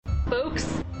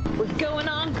We're going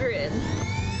on grid.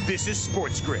 This is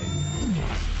Sports Grid.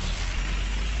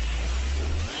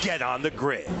 Get on the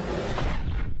grid.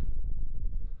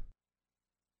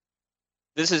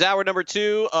 This is hour number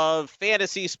 2 of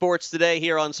Fantasy Sports Today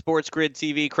here on Sports Grid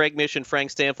TV. Craig Mish and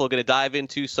Frank Stanfield going to dive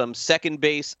into some second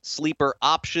base sleeper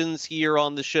options here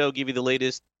on the show, give you the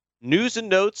latest news and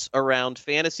notes around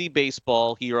fantasy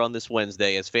baseball here on this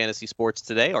Wednesday as Fantasy Sports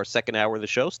Today. Our second hour of the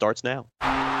show starts now.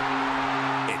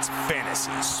 It's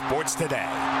Fantasy Sports Today.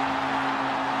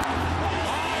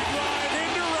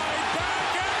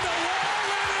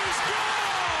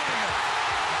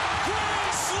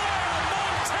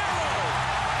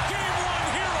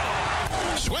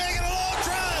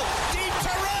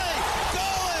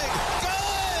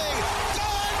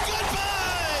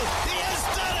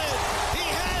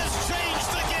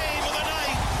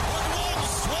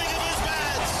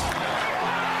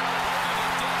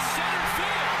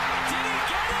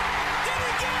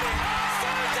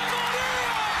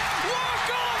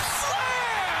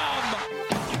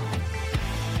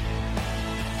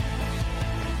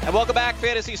 And welcome back,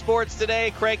 Fantasy Sports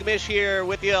Today. Craig Mish here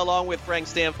with you, along with Frank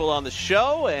Stanfield on the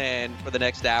show. And for the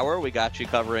next hour, we got you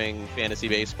covering fantasy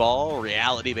baseball,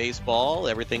 reality baseball,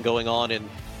 everything going on in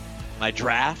my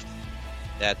draft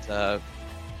that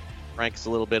Frank's a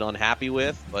little bit unhappy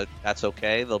with, but that's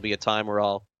okay. There'll be a time where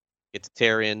I'll get to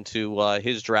tear into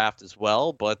his draft as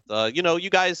well. But, you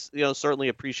guys, certainly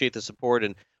appreciate the support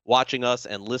and watching us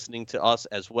and listening to us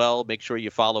as well. Make sure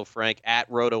you follow Frank at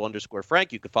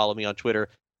Roto_Frank. You can follow me on Twitter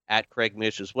at Craig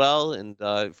Mish as well. And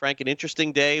Frank, an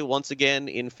interesting day once again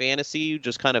in fantasy,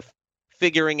 just kind of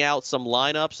figuring out some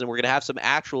lineups, and we're going to have some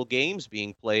actual games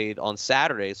being played on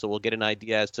Saturday, so we'll get an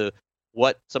idea as to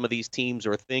what some of these teams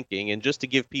are thinking. And just to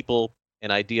give people an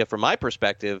idea from my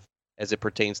perspective as it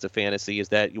pertains to fantasy is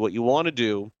that what you want to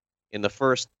do in the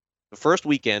first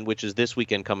weekend, which is this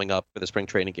weekend coming up for the spring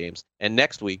training games, and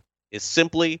next week, is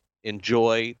simply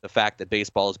enjoy the fact that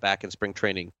baseball is back in spring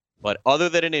training. But other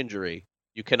than an injury,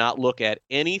 you cannot look at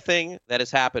anything that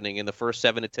is happening in the first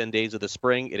 7 to 10 days of the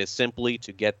spring. It is simply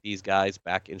to get these guys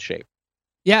back in shape.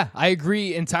 Yeah, I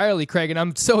agree entirely, Craig, and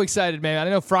I'm so excited, man. I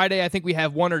know Friday I think we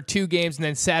have 1 or 2 games, and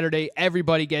then Saturday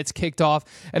everybody gets kicked off.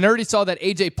 And I already saw that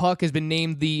A.J. Puck has been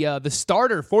named the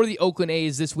starter for the Oakland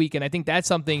A's this weekend. I think that's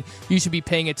something you should be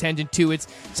paying attention to. It's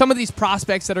some of these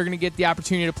prospects that are going to get the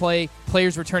opportunity to play,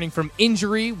 players returning from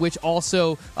injury, which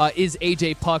also is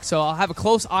A.J. Puck. So I'll have a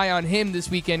close eye on him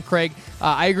this weekend, Craig.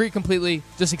 I agree completely.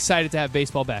 Just excited to have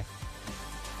baseball back.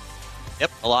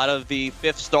 Yep, a lot of the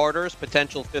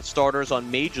potential fifth starters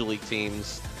on major league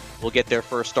teams will get their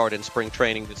first start in spring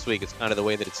training this week. It's kind of the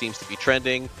way that it seems to be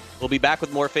trending. We'll be back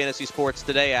with more fantasy sports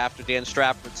today after Dan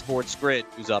Stratford's Sports Grid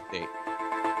News Update.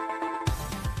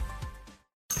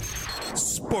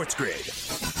 Sports Grid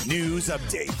News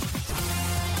Update.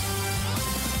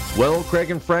 Well,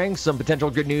 Craig and Frank, some potential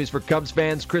good news for Cubs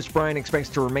fans. Chris Bryant expects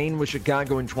to remain with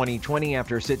Chicago in 2020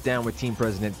 after a sit-down with team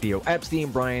president Theo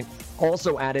Epstein. Bryant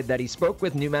also added that he spoke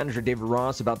with new manager David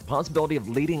Ross about the possibility of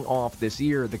leading off this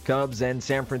year. The Cubs and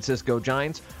San Francisco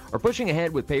Giants are pushing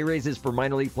ahead with pay raises for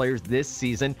minor league players this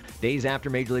season, days after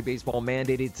Major League Baseball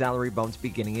mandated salary bumps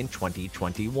beginning in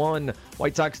 2021.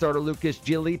 White Sox starter Lucas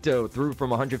Giolito threw from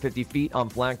 150 feet on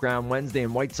flat ground Wednesday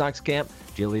in White Sox camp.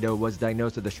 Giolito was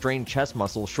diagnosed with a strained chest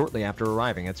muscle shortly after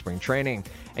arriving at spring training.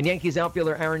 And Yankees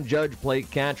outfielder Aaron Judge played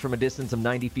catch from a distance of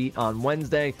 90 feet on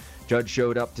Wednesday. Judge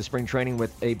showed up to spring training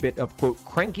with a bit of, quote,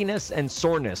 crankiness and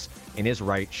soreness in his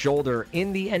right shoulder.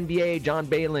 In the NBA, John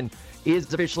Balin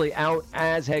is officially out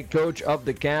as head coach of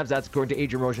the Cavs. That's according to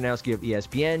Adrian Wojnarowski of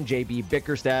ESPN. JB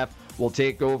Bickerstaff will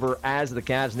take over as the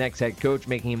Cavs' next head coach,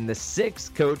 making him the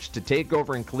 6th coach to take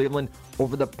over in Cleveland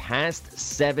over the past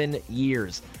 7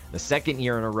 years. The second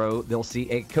year in a row, they'll see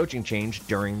a coaching change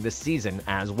during the season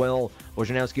as well.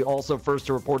 Wojnarowski also first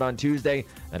to report on Tuesday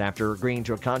that after agreeing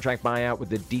to a contract buyout with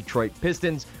the Detroit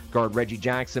Pistons, guard Reggie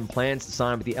Jackson plans to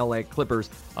sign with the LA Clippers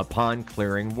upon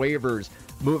clearing waivers.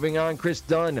 Moving on, Chris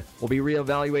Dunn will be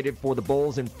reevaluated for the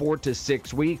Bulls in 4 to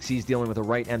 6 weeks. He's dealing with a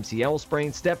right MCL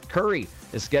sprain. Steph Curry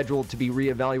is scheduled to be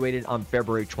reevaluated on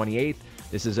February 28th.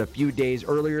 This is a few days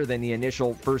earlier than the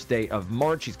initial first day of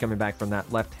March. He's coming back from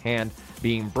that left hand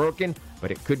being broken,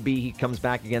 but it could be he comes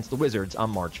back against the Wizards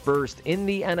on March 1st. In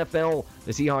the NFL,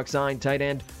 the Seahawks signed tight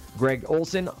end Greg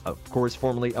Olsen, of course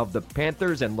formerly of the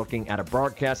Panthers and looking at a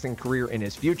broadcasting career in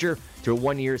his future, to a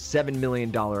 1-year, $7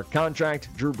 million contract.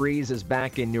 Drew Brees is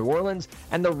back in New Orleans,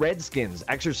 and the Redskins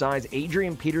exercise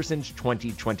Adrian Peterson's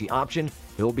 2020 option.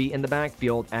 He'll be in the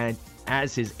backfield and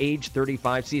as his age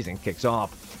 35 season kicks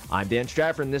off. I'm Dan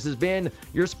Stratford, and this has been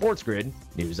your Sports Grid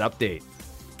News Update.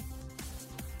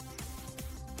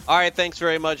 All right, thanks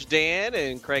very much, Dan.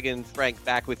 And Craig and Frank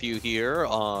back with you here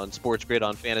on Sports Grid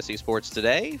on Fantasy Sports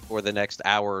Today for the next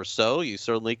hour or so. You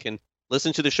certainly can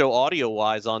listen to the show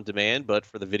audio-wise on demand, but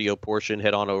for the video portion,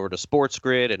 head on over to Sports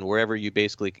Grid and wherever you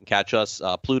basically can catch us,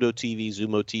 Pluto TV,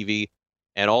 Zumo TV,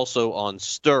 and also on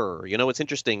Stir. You know, it's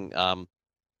interesting.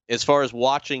 As far as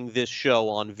watching this show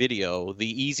on video,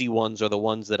 the easy ones are the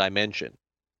ones that I mentioned.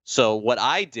 So what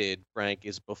I did, Frank,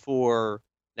 is before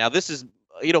 – now this is,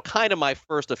 kind of my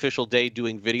first official day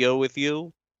doing video with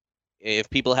you. If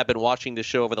people have been watching the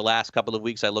show over the last couple of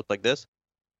weeks, I looked like this,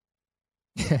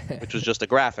 which was just a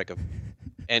graphic of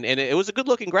 – and it was a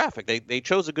good-looking graphic. They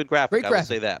chose a good graphic, Great graphic. I will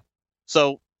say that.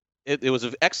 So it was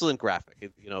an excellent graphic,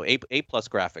 A+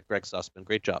 graphic, Greg Sussman.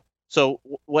 Great job. So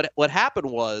what happened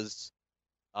was –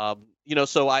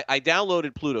 so I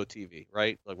downloaded Pluto TV,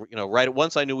 right? Right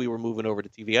once I knew we were moving over to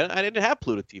TV. I didn't have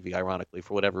Pluto TV, ironically,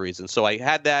 for whatever reason. So I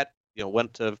had that,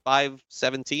 went to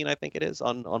 517, I think it is,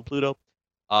 on Pluto.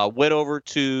 Went over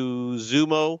to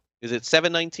Zumo. Is it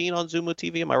 719 on Zumo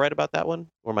TV? Am I right about that one?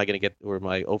 Or am I going to get, or am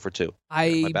I 0 for 2?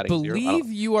 I believe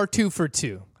you are 2 for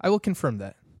 2. I will confirm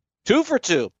that. 2 for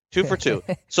 2. 2 for 2.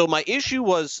 So my issue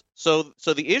was, so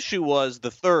the issue was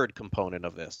the third component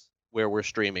of this, where we're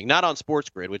streaming, not on Sports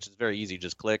Grid, which is very easy.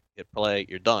 Just click, hit play,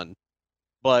 you're done.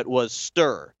 But was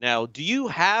Stir. Now, do you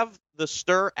have the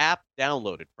Stir app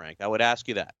downloaded, Frank? I would ask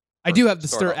you that. I do have the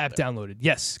Stir app downloaded.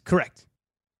 Yes, correct.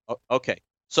 Okay.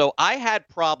 So I had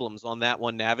problems on that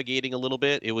one navigating a little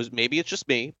bit. Maybe it's just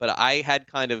me, but I had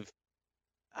kind of,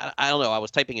 I don't know. I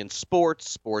was typing in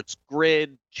sports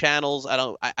grid, channels. I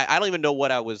don't even know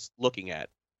what I was looking at.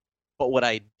 But what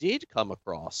I did come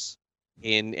across,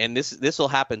 and this will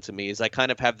happen to me, is I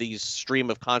kind of have these stream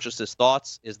of consciousness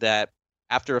thoughts, is that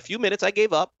after a few minutes I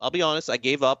gave up. I'll be honest, I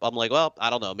gave up. I'm like, well, I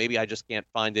don't know. Maybe I just can't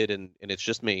find it, and it's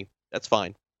just me. That's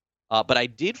fine. But I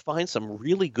did find some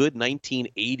really good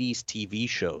 1980s TV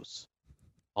shows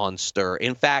on Stir.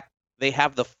 In fact, they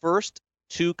have the first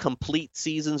 2 complete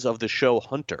seasons of the show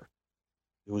Hunter.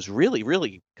 It was really,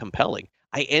 really compelling.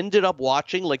 I ended up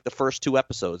watching like the first 2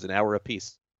 episodes, an hour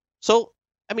apiece. So,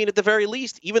 I mean, at the very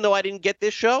least, even though I didn't get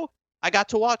this show, I got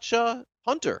to watch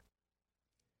Hunter.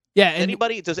 Yeah. And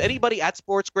does anybody at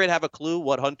Sports Grid have a clue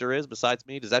what Hunter is besides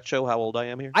me? Does that show how old I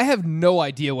am here? I have no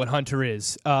idea what Hunter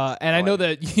is. And I know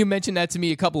that you mentioned that to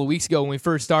me a couple of weeks ago when we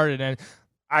first started, and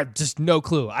I have just no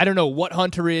clue. I don't know what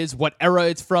Hunter is, what era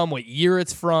it's from, what year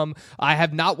it's from. I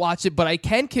have not watched it, but I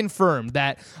can confirm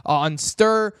that on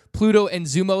Stir, Pluto, and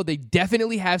Zumo, they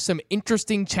definitely have some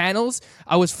interesting channels.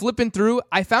 I was flipping through.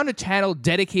 I found a channel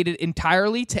dedicated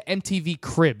entirely to MTV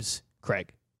Cribs,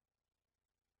 Craig.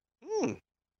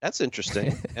 That's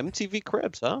interesting. MTV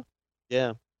Cribs, huh?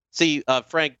 Yeah. See,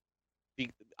 Frank,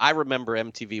 I remember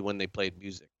MTV when they played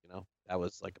music, That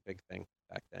was like a big thing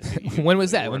back then. When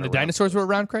was that? When the dinosaurs were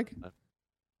around, Craig?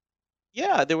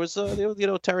 Yeah, there was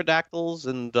pterodactyls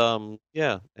and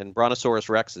and Brontosaurus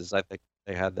Rexes. I think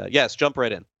they had that. Yes, jump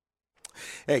right in.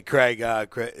 Hey, Craig,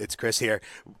 it's Chris here.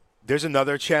 There's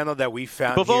another channel that we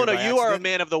found. Bavona, you are a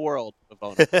man of the world.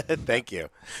 Bavona. Thank you,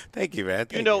 man.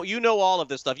 You know all of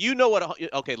this stuff. You know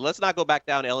what? Okay, let's not go back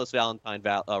down Ellis Valentine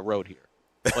Road here.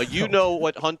 But you know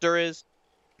what Hunter is.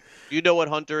 You know what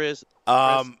Hunter is.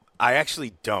 I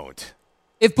actually don't.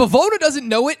 If Bavona doesn't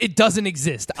know it, it doesn't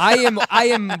exist. I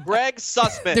am. Greg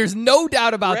Sussman. There's no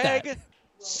doubt about that. Greg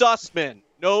Sussman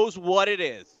knows what it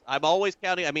is. I'm always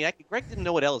counting. I mean, Greg didn't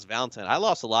know what Ellis Valentine. I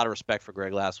lost a lot of respect for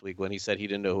Greg last week when he said he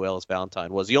didn't know who Ellis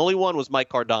Valentine was. The only one was Mike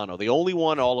Cardano. The only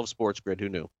one all of Sports Grid who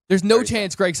knew. There's no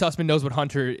chance Greg Sussman knows what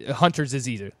Hunter's is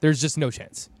either. There's just no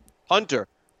chance. Hunter.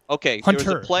 Okay. There was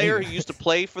a player who used to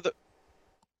play for the.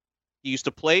 He used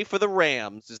to play for the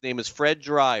Rams. His name is Fred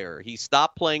Dreyer. He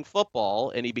stopped playing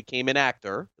football, and he became an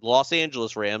actor. Los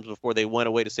Angeles Rams before they went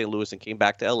away to St. Louis and came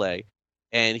back to L.A.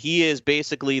 And he is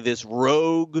basically this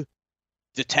rogue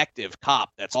detective cop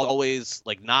that's always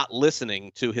like not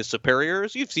listening to his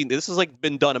superiors. You've seen this has like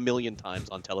been done a million times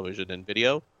on television and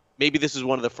video. Maybe this is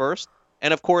one of the first.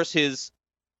 And of course, his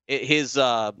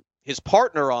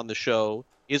partner on the show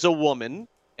is a woman,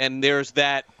 and there's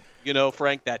that.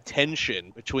 Frank, that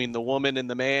tension between the woman and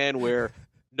the man where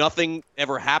nothing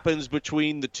ever happens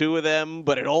between the two of them,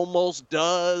 but it almost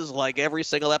does, like every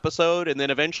single episode. And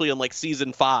then eventually in like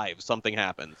season 5, something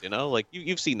happens, Like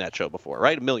you've seen that show before,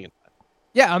 right? A million times.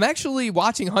 Yeah, I'm actually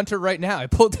watching Hunter right now. I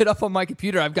pulled it up on my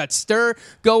computer. I've got Stir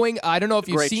going. I don't know if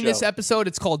you've seen this episode.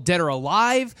 It's called Dead or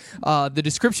Alive. The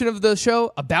description of the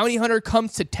show, a bounty hunter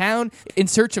comes to town in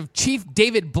search of Chief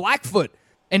David Blackfoot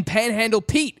and Panhandle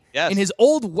Pete in his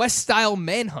Old West-style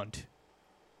manhunt.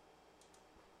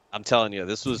 I'm telling you,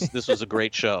 this was a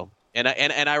great show. And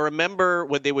I remember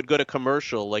when they would go to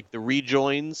commercial, like the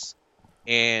rejoins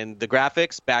and the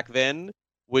graphics back then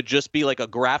would just be like a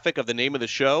graphic of the name of the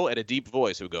show and a deep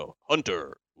voice. It would go,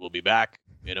 Hunter will be back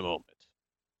in a moment.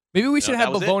 Maybe we should have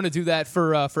Bavona do that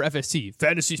for FST.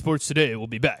 Fantasy Sports Today will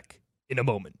be back in a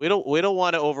moment. We don't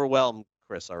want to overwhelm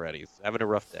Chris already. He's having a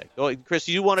rough day. Go, Chris,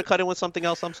 you want to cut in with something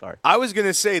else? I'm sorry. I was going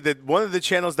to say that one of the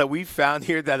channels that we found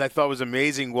here that I thought was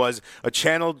amazing was a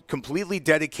channel completely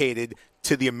dedicated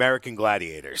to the American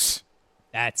Gladiators.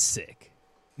 That's sick.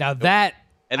 Now that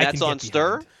and that's on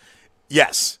Stir?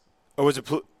 Yes. Or was it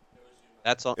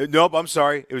That's on Nope, I'm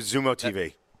sorry. It was Zumo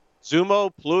TV.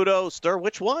 Zumo, Pluto, Stir,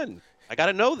 which one? I got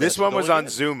to know this. This one was on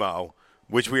Zumo,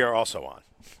 which we are also on.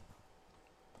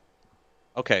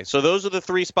 Okay, so those are the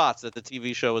 3 spots that the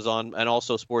TV show is on, and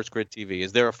also Sports Grid TV.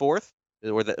 Is there a 4th?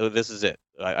 Or this is it?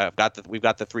 We've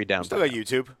got the 3 down. Still got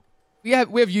YouTube. We have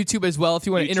YouTube as well if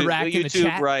you want to interact in the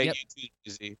chat. Right? Yep. YouTube,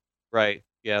 easy. Right?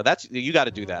 Yeah, you got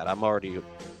to do that. I'm already,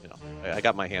 I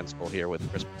got my hands full here with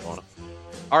Chris Bavona.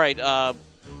 All right,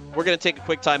 we're going to take a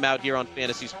quick time out here on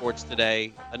Fantasy Sports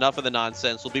Today. Enough of the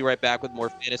nonsense. We'll be right back with more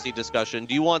fantasy discussion.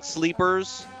 Do you want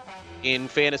sleepers in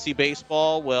fantasy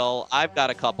baseball? Well, I've got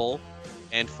a couple.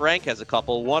 And Frank has a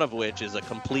couple, one of which is a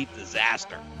complete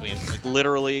disaster. I mean,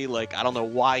 literally, I don't know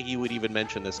why he would even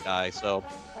mention this guy. So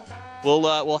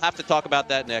we'll have to talk about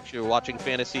that next. You're watching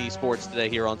Fantasy Sports Today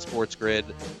here on Sports Grid.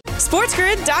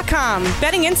 SportsGrid.com.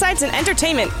 Betting insights and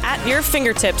entertainment at your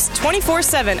fingertips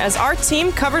 24/7 as our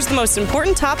team covers the most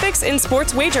important topics in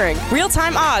sports wagering.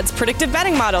 Real-time odds, predictive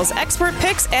betting models, expert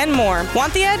picks, and more.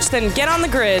 Want the edge? Then get on the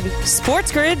grid.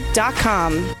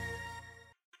 SportsGrid.com.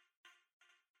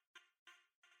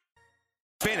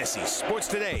 Fantasy Sports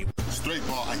Today. Straight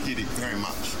ball, I get it very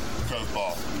much.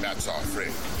 Curveball, that's our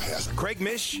friend. Craig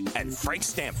Mish and Frank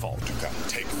Stanfield. You got to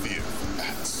take fear.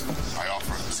 That's I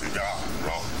offer a cigar,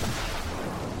 bro.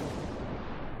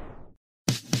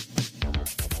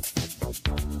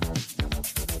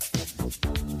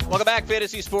 Welcome back,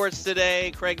 Fantasy Sports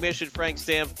Today. Craig Mish and Frank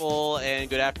Stanfield, and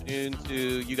good afternoon to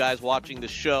you guys watching the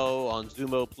show on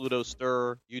Zumo, Pluto,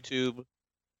 Stir, YouTube,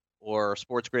 or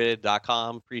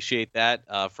sportsgrid.com. Appreciate that.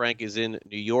 Frank is in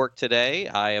New York today.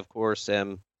 I, of course,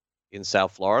 am in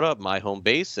South Florida, my home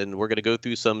base, and we're going to go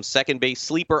through some second base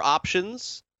sleeper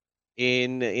options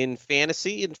in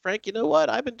fantasy. And Frank, you know what?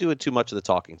 I've been doing too much of the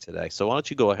talking today, so why don't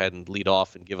you go ahead and lead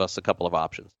off and give us a couple of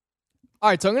options? All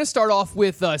right, so I'm going to start off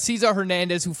with Cesar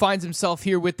Hernandez, who finds himself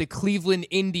here with the Cleveland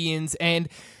Indians, and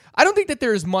I don't think that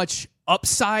there is much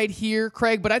upside here,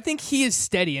 Craig, but I think he is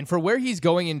steady. And for where he's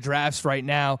going in drafts right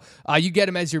now, you get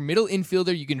him as your middle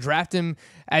infielder. You can draft him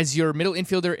as your middle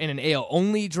infielder in an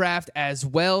AL-only draft as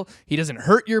well. He doesn't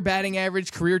hurt your batting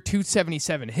average. Career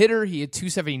 277 hitter. He had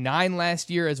 279 last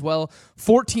year as well.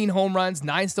 14 home runs,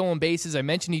 9 stolen bases. I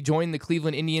mentioned he joined the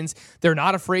Cleveland Indians. They're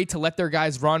not afraid to let their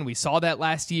guys run. We saw that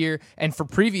last year and for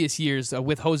previous years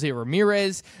with Jose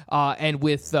Ramirez and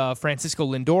with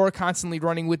Francisco Lindor constantly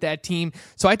running with that team.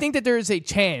 So I think that there is a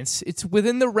chance, it's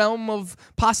within the realm of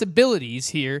possibilities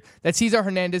here, that Cesar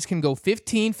Hernandez can go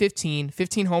 15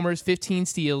 homers, 15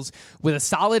 steals with a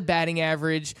solid batting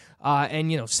average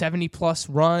and 70-plus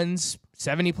runs,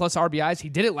 70-plus RBIs. He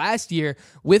did it last year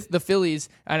with the Phillies,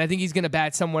 and I think he's going to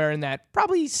bat somewhere in that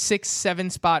probably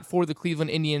 6-7 spot for the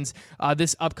Cleveland Indians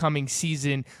this upcoming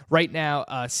season. Right now,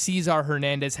 Cesar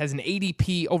Hernandez has an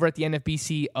ADP over at the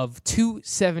NFBC of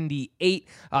 278,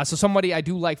 so somebody I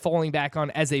do like falling back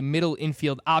on as a middle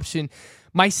infield option.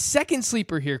 My second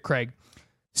sleeper here, Craig,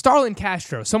 Starlin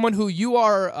Castro, someone who you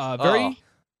are very...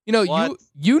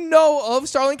 You know of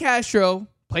Starlin Castro,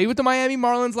 played with the Miami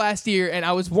Marlins last year, and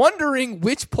I was wondering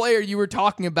which player you were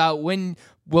talking about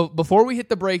before we hit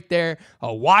the break there.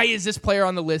 Why is this player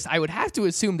on the list? I would have to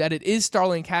assume that it is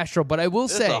Starlin Castro, but I will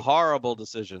say... It's a horrible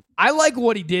decision. I like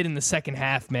what he did in the second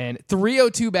half, man.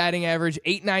 302 batting average,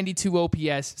 892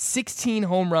 OPS, 16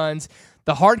 home runs.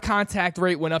 The hard contact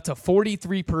rate went up to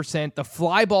 43%. The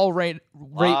fly ball rate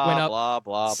went up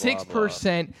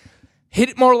 6%.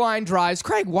 Hit more line drives.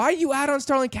 Craig, why are you out on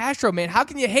Starlin Castro, man? How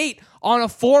can you hate on a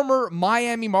former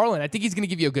Miami Marlin? I think he's going to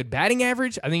give you a good batting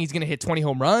average. I think he's going to hit 20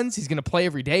 home runs. He's going to play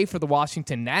every day for the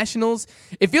Washington Nationals.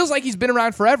 It feels like he's been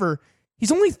around forever.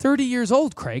 He's only 30 years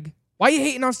old, Craig. Why are you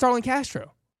hating on Starlin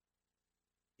Castro?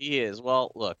 He is.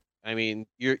 Well, look, I mean,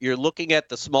 you're looking at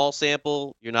the small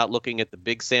sample. You're not looking at the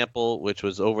big sample, which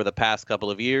was over the past couple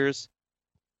of years.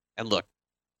 And look,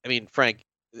 I mean, Frank...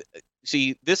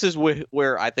 See, this is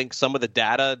where I think some of the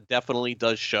data definitely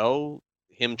does show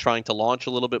him trying to launch a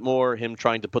little bit more, him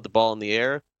trying to put the ball in the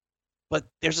air. But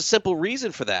there's a simple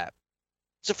reason for that.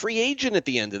 It's a free agent at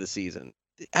the end of the season.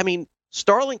 I mean,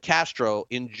 Starlin Castro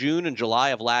in June and July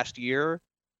of last year,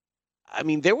 I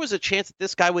mean, there was a chance that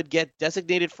this guy would get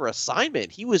designated for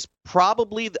assignment. He was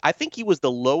probably, I think he was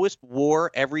the lowest WAR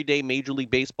everyday Major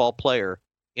League Baseball player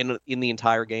in the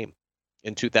entire game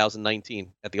in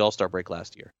 2019 at the All-Star break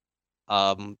last year.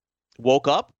 Woke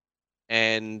up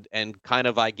and kind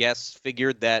of, I guess,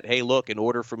 figured that, hey, look, in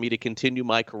order for me to continue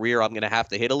my career, I'm going to have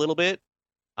to hit a little bit.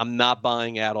 I'm not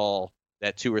buying at all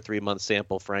that 2 or 3 month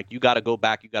sample, Frank. You got to go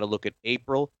back. You got to look at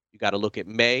April. You got to look at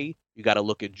May. You got to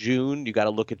look at June. You got to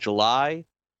look at July.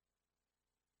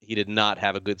 He did not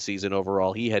have a good season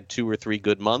overall. He had 2 or 3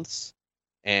 good months.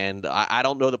 And I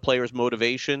don't know the player's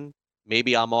motivation.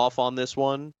 Maybe I'm off on this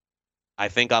one. I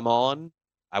think I'm on.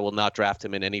 I will not draft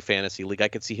him in any fantasy league. I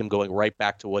could see him going right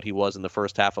back to what he was in the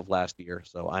first half of last year.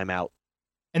 So I'm out.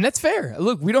 And that's fair.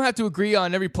 Look, we don't have to agree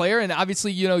on every player, and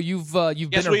obviously, you've been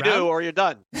around. Yes, we do, or you're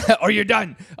done. Or you're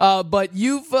done. But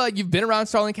you've been around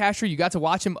Starlin Castro. You got to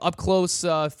watch him up close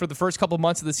for the first couple of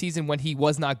months of the season when he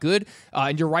was not good.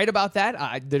 And you're right about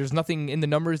that. There's nothing in the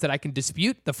numbers that I can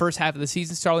dispute. The first half of the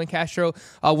season, Starlin Castro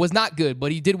was not good,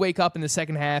 but he did wake up in the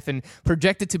second half and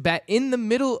projected to bat in the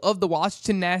middle of the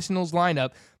Washington Nationals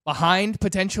lineup, behind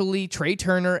potentially Trey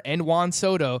Turner and Juan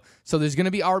Soto. So there's going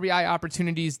to be RBI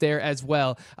opportunities there as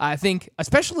well. I think,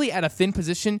 especially at a thin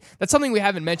position, that's something we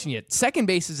haven't mentioned yet. Second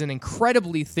base is an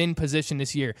incredibly thin position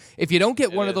this year. If you don't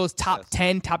get one of those top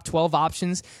 10, top 12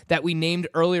 options that we named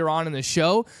earlier on in the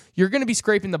show, you're going to be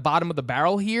scraping the bottom of the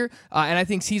barrel here. And I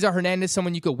think Cesar Hernandez,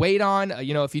 someone you could wait on.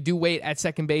 If you do wait at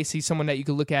second base, he's someone that you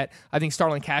could look at. I think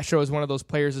Starlin Castro is one of those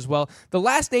players as well. The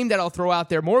last name that I'll throw out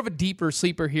there, more of a deeper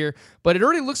sleeper here, but it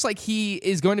already looks like he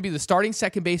is going to be the starting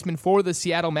second baseman for the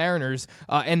Seattle Mariners,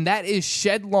 and that is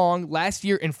Shed Long. Last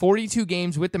year in 42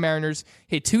 games with the Mariners,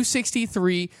 hit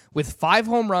 .263 with 5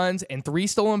 home runs and 3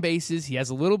 stolen bases. He has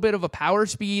a little bit of a power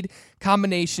speed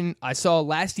combination. I saw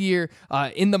last year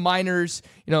in the minors,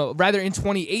 rather in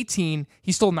 2018,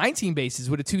 he stole 19 bases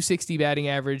with a .260 batting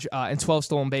average and 12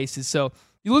 stolen bases. So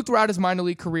you look throughout his minor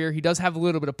league career, he does have a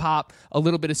little bit of pop, a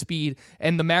little bit of speed,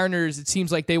 and the Mariners, it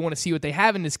seems like they want to see what they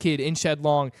have in this kid in Shed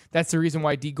Long. That's the reason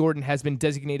why D. Gordon has been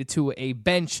designated to a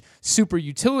bench super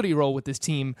utility role with this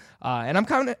team, and I'm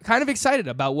kind of excited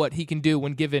about what he can do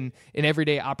when given an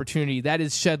everyday opportunity. That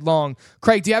is Shed Long.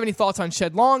 Craig, do you have any thoughts on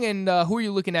Shed Long, and who are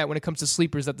you looking at when it comes to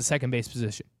sleepers at the second base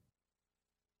position?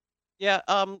 Yeah,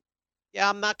 I'm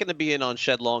not going to be in on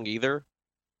Shed Long either.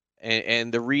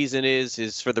 And the reason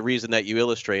is for the reason that you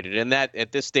illustrated. And that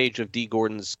at this stage of D.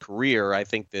 Gordon's career, I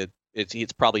think that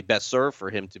it's probably best served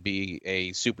for him to be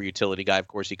a super utility guy. Of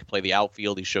course, he could play the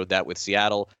outfield. He showed that with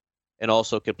Seattle, and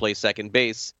also could play second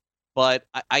base. But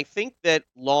I think that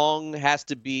Long has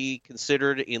to be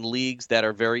considered in leagues that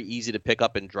are very easy to pick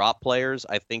up and drop players.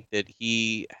 I think that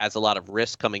he has a lot of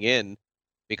risk coming in,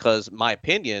 because my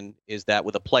opinion is that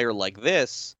with a player like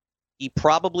this, he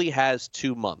probably has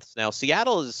 2 months. Now,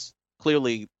 Seattle is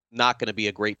clearly not going to be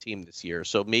a great team this year,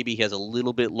 so maybe he has a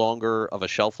little bit longer of a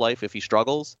shelf life if he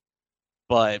struggles.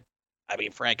 But, I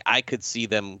mean, Frank, I could see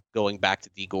them going back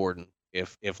to D. Gordon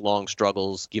if Long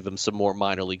struggles, give him some more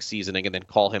minor league seasoning, and then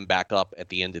call him back up at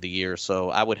the end of the year.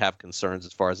 So I would have concerns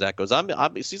as far as that goes.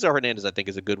 Cesar Hernandez, I think,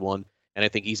 is a good one, and I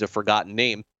think he's a forgotten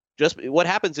name. Just what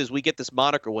happens is we get this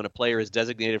moniker when a player is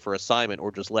designated for assignment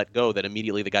or just let go, that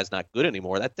immediately the guy's not good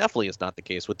anymore. That definitely is not the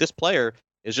case. With this player,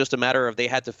 it's just a matter of they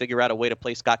had to figure out a way to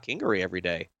play Scott Kingery every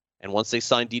day. And once they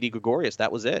signed Didi Gregorius,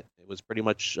 that was it. It was pretty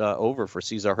much over for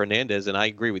Cesar Hernandez. And I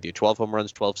agree with you. 12 home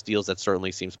runs, 12 steals, that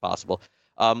certainly seems possible.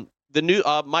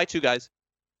 My two guys,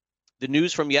 the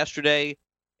news from yesterday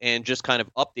and just kind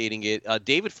of updating it,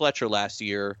 David Fletcher last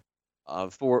year,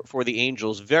 for the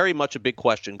Angels, very much a big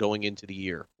question going into the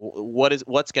year.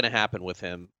 What's going to happen with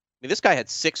him? I mean, this guy had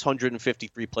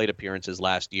 653 plate appearances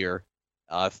last year,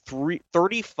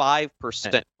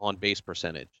 35% on base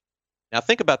percentage. Now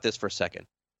think about this for a second.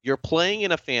 You're playing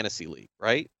in a fantasy league,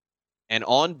 right? And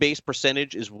on base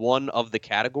percentage is one of the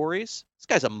categories. This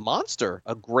guy's a monster,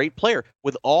 a great player.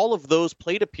 With all of those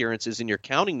plate appearances in your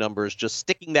counting numbers, just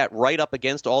sticking that right up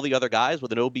against all the other guys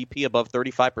with an OBP above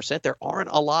 35%, there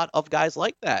aren't a lot of guys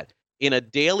like that. In a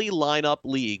daily lineup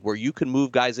league where you can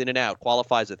move guys in and out,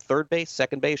 qualifies at third base,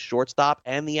 second base, shortstop,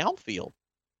 and the outfield.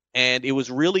 And it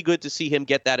was really good to see him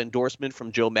get that endorsement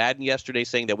from Joe Madden yesterday,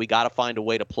 saying that we got to find a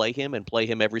way to play him and play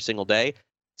him every single day.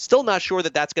 Still not sure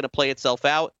that that's going to play itself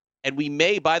out. And we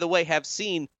may, by the way, have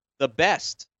seen the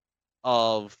best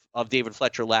of David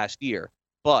Fletcher last year.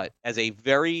 But as a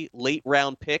very late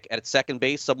round pick at second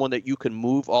base, someone that you can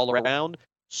move all around,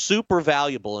 super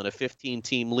valuable in a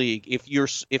 15-team league. If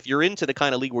you're into the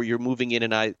kind of league where you're moving in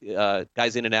and out,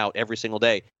 guys in and out every single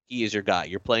day, he is your guy.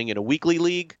 You're playing in a weekly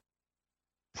league,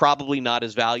 probably not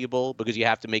as valuable because you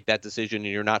have to make that decision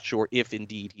and you're not sure if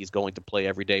indeed he's going to play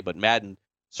every day. But Madden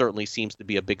certainly seems to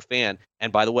be a big fan.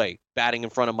 And by the way, batting in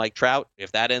front of Mike Trout,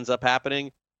 if that ends up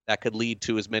happening, that could lead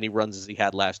to as many runs as he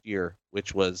had last year,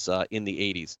 which was in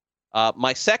the 80s.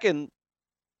 My second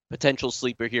potential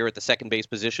sleeper here at the second base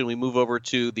position, we move over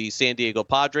to the San Diego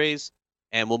Padres,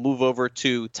 and we'll move over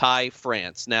to Ty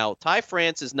France. Now, Ty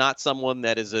France is not someone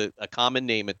that is a common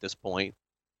name at this point,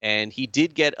 and he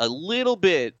did get a little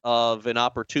bit of an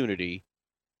opportunity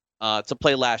to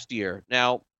play last year.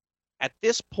 Now, at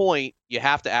this point, you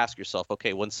have to ask yourself,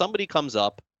 okay, when somebody comes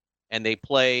up and they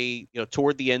play,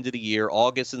 toward the end of the year,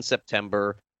 August and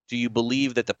September, do you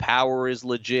believe that the power is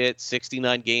legit?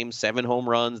 69 games, 7 home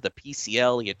runs. The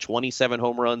PCL, he had 27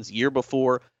 home runs. Year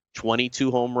before,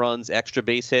 22 home runs, extra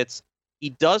base hits. He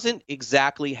doesn't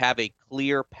exactly have a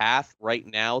clear path right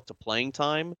now to playing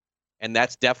time, and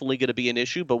that's definitely going to be an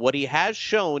issue. But what he has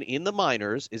shown in the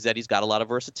minors is that he's got a lot of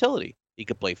versatility. He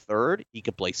could play third, he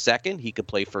could play second, he could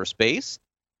play first base.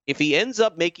 If he ends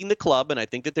up making the club, and I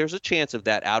think that there's a chance of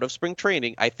that out of spring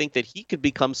training, I think that he could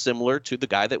become similar to the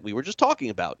guy that we were just talking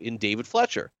about in David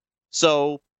Fletcher.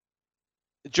 So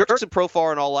Jurickson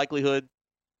Profar in all likelihood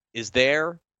is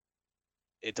there.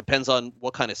 It depends on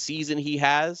what kind of season he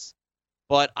has.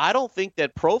 But I don't think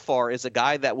that Profar is a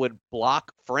guy that would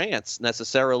block France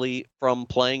necessarily from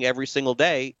playing every single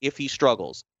day if he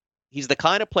struggles. He's the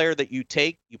kind of player that you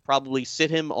probably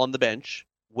sit him on the bench,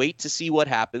 wait to see what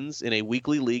happens in a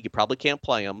weekly league. You probably can't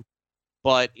play him.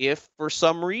 But if for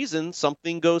some reason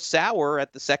something goes sour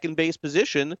at the second base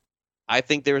position, I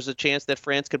think there's a chance that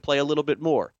France could play a little bit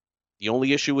more. The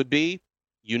only issue would be,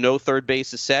 third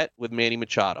base is set with Manny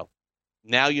Machado.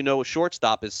 Now a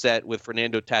shortstop is set with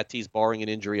Fernando Tatis barring an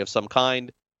injury of some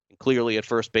kind. And clearly at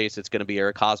first base, it's going to be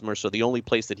Eric Hosmer. So the only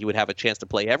place that he would have a chance to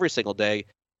play every single day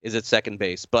is at second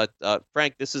base. But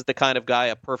Frank, this is the kind of guy,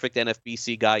 a perfect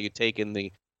NFBC guy you take in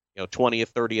the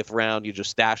 20th, 30th round. You just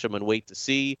stash him and wait to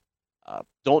see.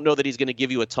 Don't know that he's going to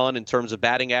give you a ton in terms of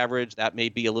batting average. That may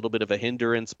be a little bit of a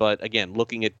hindrance. But again,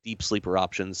 looking at deep sleeper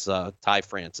options, Ty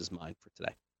France is mine for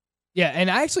today. Yeah,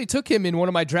 and I actually took him in one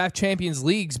of my draft champions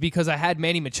leagues because I had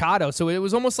Manny Machado. So it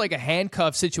was almost like a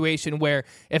handcuff situation where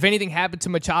if anything happened to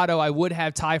Machado, I would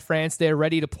have Ty France there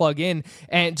ready to plug in.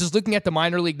 And just looking at the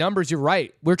minor league numbers, you're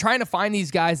right. We're trying to find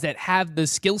these guys that have the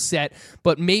skill set,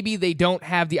 but maybe they don't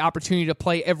have the opportunity to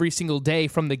play every single day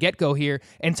from the get-go here.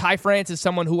 And Ty France is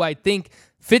someone who I think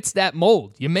fits that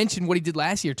mold. You mentioned what he did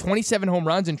last year, 27 home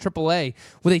runs in AAA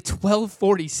with a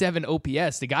 1247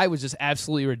 OPS. The guy was just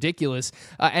absolutely ridiculous.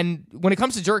 And when it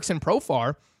comes to Jurickson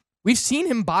Profar, we've seen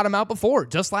him bottom out before,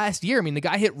 just last year. I mean, the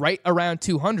guy hit right around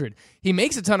 200. He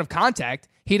makes a ton of contact.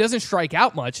 He doesn't strike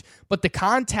out much, but the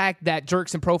contact that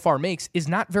Jurickson Profar makes is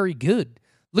not very good.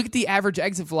 Look at the average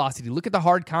exit velocity. Look at the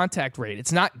hard contact rate.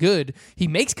 It's not good. He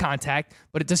makes contact,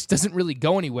 but it just doesn't really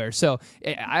go anywhere. So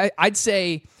I'd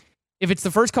say if it's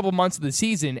the first couple months of the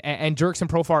season and Jurickson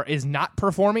Profar is not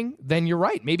performing, then you're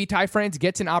right. Maybe Ty France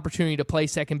gets an opportunity to play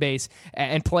second base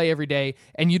and play every day.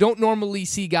 And you don't normally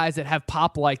see guys that have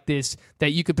pop like this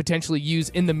that you could potentially use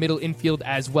in the middle infield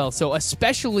as well. So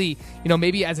especially,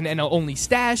 maybe as an NL-only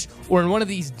stash or in one of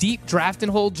these deep draft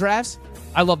and hold drafts,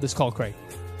 I love this call, Craig.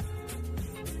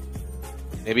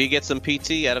 Maybe you get some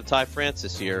PT out of Ty France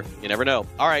this year. You never know.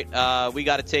 All right, we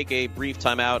got to take a brief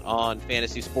timeout on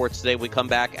fantasy sports today. We come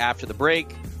back after the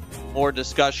break. More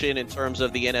discussion in terms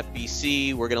of the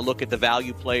NFBC. We're going to look at the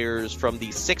value players from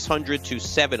the 600 to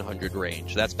 700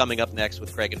 range. That's coming up next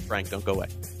with Craig and Frank. Don't go away.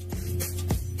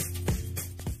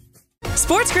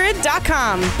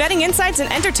 SportsGrid.com. Betting insights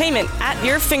and entertainment at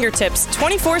your fingertips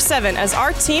 24/7 as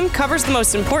our team covers the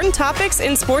most important topics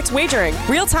in sports wagering.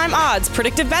 Real-time odds,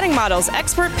 predictive betting models,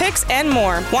 expert picks, and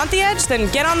more. Want the edge?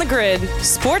 Then get on the grid.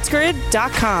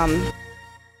 SportsGrid.com.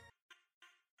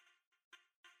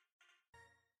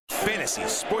 Fantasy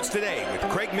Sports Today with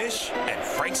Craig Mish and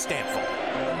Frank Stanfield.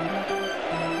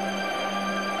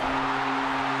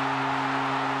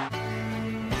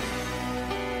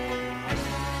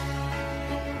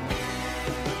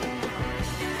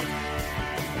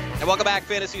 And welcome back,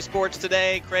 Fantasy Sports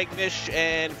Today. Craig Mish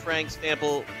and Frank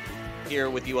Stample here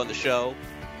with you on the show.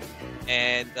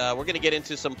 And we're going to get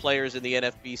into some players in the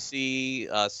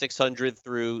NFBC, 600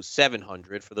 through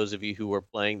 700. For those of you who are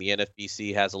playing, the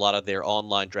NFBC has a lot of their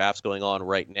online drafts going on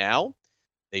right now.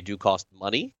 They do cost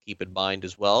money, keep in mind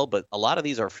as well. But a lot of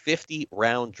these are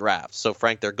 50-round drafts. So,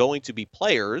 Frank, they're going to be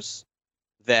players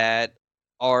that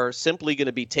are simply going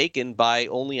to be taken by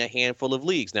only a handful of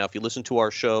leagues. Now, if you listened to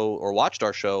our show or watched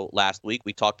our show last week,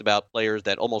 we talked about players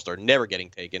that almost are never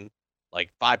getting taken, like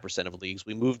 5% of leagues.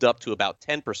 We moved up to about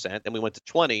 10%, then we went to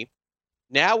 20.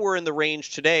 Now we're in the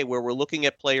range today where we're looking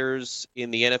at players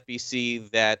in the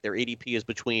NFBC that their ADP is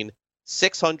between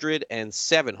 600 and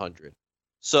 700.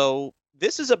 So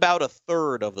this is about a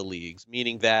third of the leagues,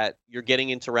 meaning that you're getting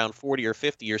into around 40 or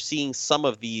 50. You're seeing some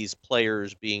of these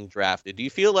players being drafted. Do you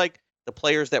feel like the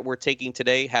players that we're taking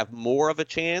today have more of a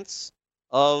chance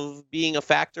of being a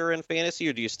factor in fantasy,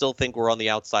 or do you still think we're on the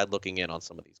outside looking in on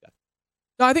some of these guys?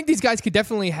 No, I think these guys could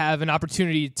definitely have an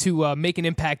opportunity to make an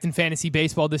impact in fantasy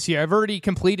baseball this year. I've already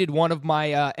completed one of my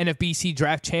NFBC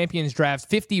Draft Champions drafts,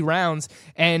 50 rounds,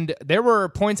 and there were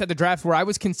points at the draft where I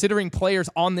was considering players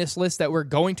on this list that we're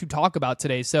going to talk about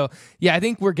today. So, yeah, I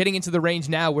think we're getting into the range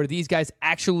now where these guys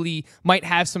actually might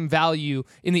have some value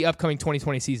in the upcoming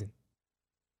 2020 season.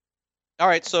 All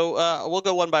right, so we'll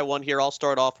go one by one here. I'll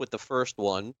start off with the first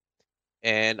one.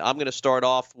 And I'm going to start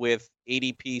off with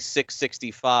ADP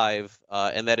 665,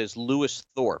 and that is Lewis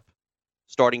Thorpe,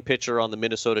 starting pitcher on the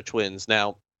Minnesota Twins.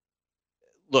 Now,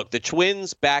 look, the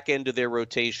Twins' back end of their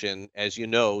rotation, as you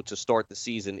know, to start the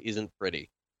season isn't pretty.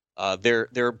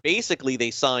 They're basically, they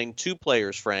signed two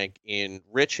players, Frank, in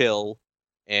Rich Hill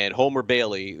and Homer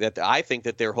Bailey, that I think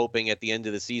that they're hoping at the end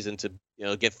of the season to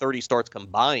get 30 starts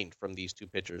combined from these two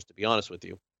pitchers, to be honest with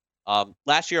you.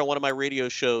 Last year on one of my radio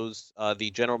shows, the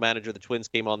general manager of the Twins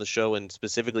came on the show and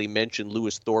specifically mentioned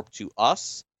Lewis Thorpe to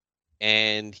us,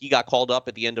 and he got called up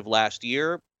at the end of last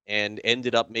year and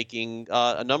ended up making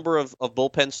a number of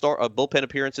bullpen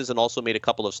appearances and also made a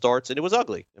couple of starts, and it was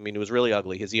ugly. I mean, it was really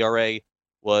ugly. His ERA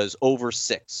was over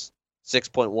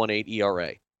 6.18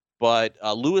 ERA. But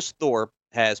Lewis Thorpe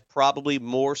has probably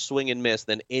more swing and miss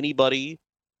than anybody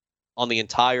on the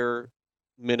entire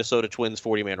Minnesota Twins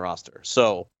 40-man roster.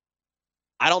 So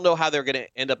I don't know how they're going to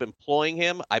end up employing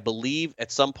him. I believe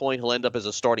at some point he'll end up as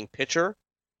a starting pitcher.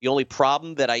 The only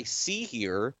problem that I see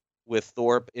here with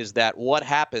Thorpe is that what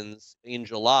happens in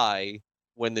July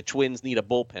when the Twins need a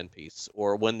bullpen piece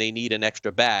or when they need an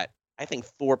extra bat. I think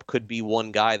Thorpe could be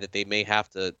one guy that they may have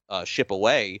to ship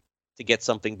away to get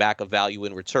something back of value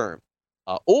in return.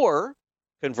 Or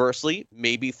conversely,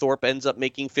 maybe Thorpe ends up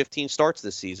making 15 starts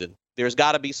this season. There's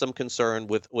got to be some concern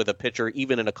with a pitcher,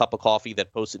 even in a cup of coffee,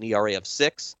 that posts an ERA of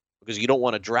 6, because you don't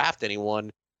want to draft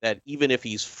anyone that even if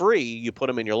he's free, you put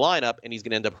him in your lineup and he's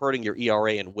going to end up hurting your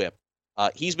ERA and WHIP.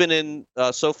 He's been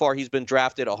so far he's been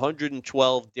drafted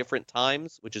 112 different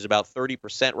times, which is about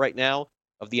 30% right now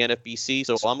of the NFBC.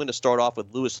 So I'm going to start off with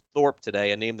Lewis Thorpe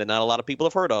today, a name that not a lot of people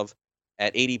have heard of,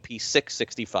 at ADP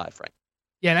 665, Frank.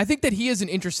 Yeah, and I think that he is an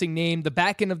interesting name. The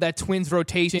back end of that Twins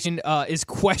rotation is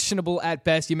questionable at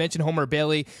best. You mentioned Homer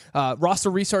Bailey. Roster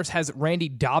Resource has Randy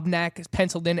Dobnak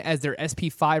penciled in as their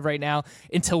SP5 right now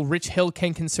until Rich Hill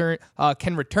can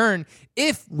return.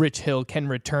 If Rich Hill can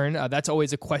return, that's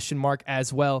always a question mark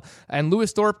as well. And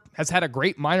Lewis Thorpe has had a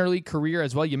great minor league career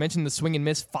as well. You mentioned the swing and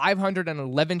miss,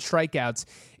 511 strikeouts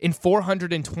in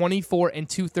 424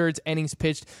 2/3 innings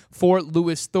pitched for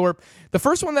Lewis Thorpe. The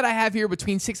first one that I have here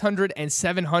between 600 and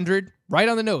 700, right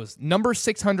on the nose, number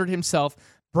 600 himself,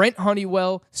 Brent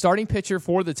Honeywell, starting pitcher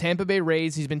for the Tampa Bay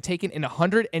Rays. He's been taken in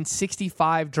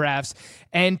 165 drafts.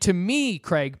 And to me,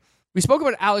 Craig, we spoke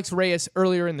about Alex Reyes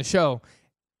earlier in the show.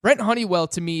 Brent Honeywell,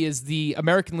 to me, is the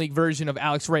American League version of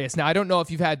Alex Reyes. Now, I don't know if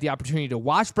you've had the opportunity to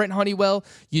watch Brent Honeywell.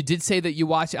 You did say that you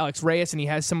watched Alex Reyes, and he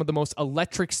has some of the most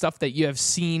electric stuff that you have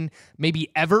seen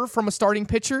maybe ever from a starting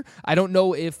pitcher. I don't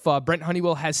know if Brent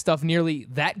Honeywell has stuff nearly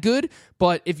that good,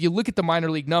 but if you look at the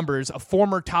minor league numbers, a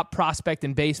former top prospect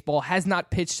in baseball, has not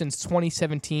pitched since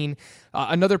 2017,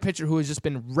 another pitcher who has just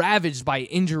been ravaged by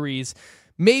injuries.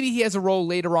 Maybe he has a role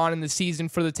later on in the season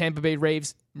for the Tampa Bay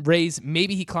Rays.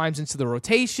 Maybe he climbs into the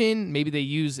rotation. Maybe they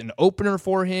use an opener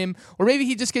for him. Or maybe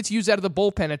he just gets used out of the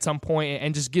bullpen at some point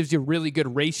and just gives you really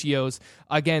good ratios.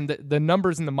 Again, the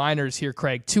numbers in the minors here,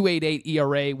 Craig, 2.88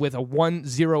 ERA with a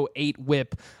 1.08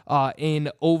 WHIP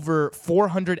in over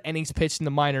 400 innings pitched in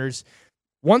the minors.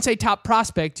 Once a top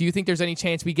prospect, do you think there's any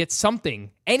chance we get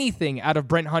anything out of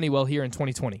Brent Honeywell here in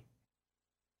 2020?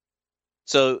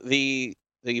 So the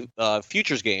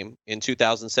Futures game in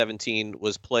 2017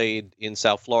 was played in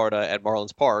South Florida at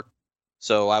Marlins Park.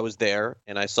 So I was there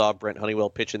and I saw Brent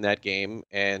Honeywell pitch in that game.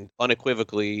 And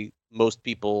unequivocally, most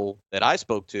people that I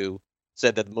spoke to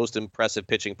said that the most impressive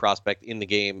pitching prospect in the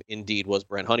game indeed was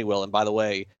Brent Honeywell. And by the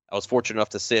way, I was fortunate enough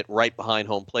to sit right behind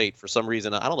home plate. For some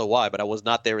reason, I don't know why, but I was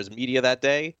not there as media that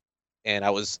day. And I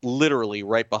was literally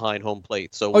right behind home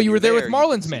plate. So you were there with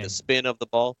Marlins, man. The spin of the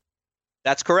ball.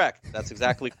 That's correct. That's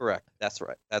exactly correct. That's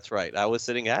right. I was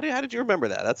sitting. How did you remember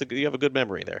that? You have a good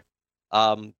memory there.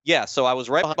 Yeah. So I was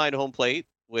right behind home plate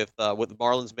with the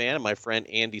Marlins man and my friend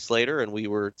Andy Slater, and we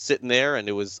were sitting there, and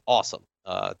it was awesome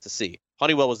to see.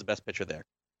 Honeywell was the best pitcher there.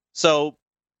 So,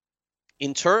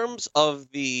 In terms of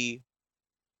the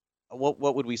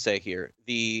what would we say here?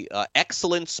 The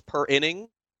excellence per inning.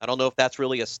 I don't know if that's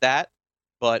really a stat,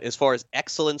 but as far as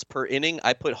excellence per inning,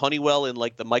 I put Honeywell in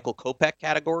like the Michael Kopech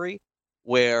category,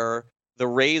 where the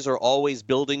Rays are always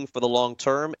building for the long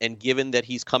term. And given that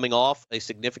he's coming off a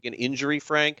significant injury,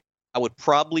 Frank, I would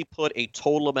probably put a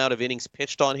total amount of innings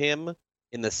pitched on him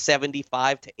in the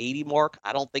 75 to 80 mark.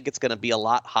 I don't think it's going to be a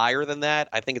lot higher than that.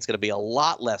 I think it's going to be a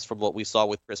lot less from what we saw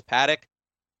with Chris Paddack.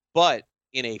 But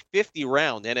in a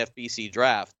 50-round NFBC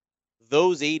draft,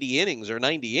 those 80 innings or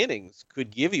 90 innings could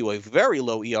give you a very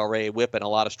low ERA, whip, and a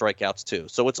lot of strikeouts too.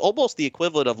 So it's almost the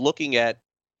equivalent of looking at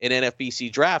an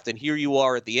NFBC draft, and here you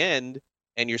are at the end,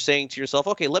 and you're saying to yourself,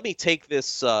 okay, let me take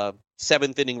this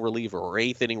seventh inning reliever or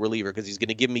eighth inning reliever because he's going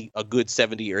to give me a good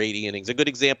 70 or 80 innings. A good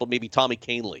example, maybe Tommy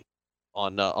Kahnle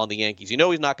on the Yankees. You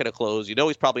know he's not going to close. You know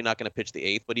he's probably not going to pitch the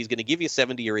eighth, but he's going to give you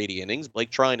 70 or 80 innings.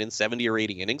 Blake Treinen, 70 or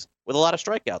 80 innings with a lot of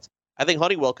strikeouts. I think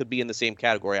Honeywell could be in the same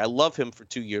category. I love him for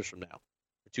 2 years from now,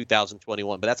 for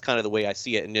 2021, but that's kind of the way I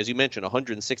see it. And as you mentioned,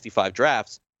 165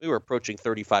 drafts, we were approaching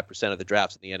 35% of the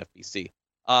drafts in the NFBC.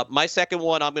 My second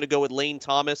one, I'm going to go with Lane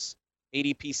Thomas,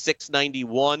 ADP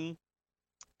 691.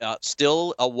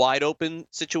 Still a wide open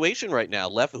situation right now.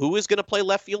 Who is going to play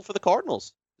left field for the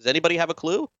Cardinals? Does anybody have a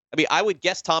clue? I mean, I would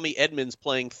guess Tommy Edmonds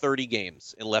playing 30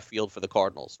 games in left field for the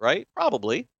Cardinals, right?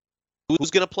 Probably.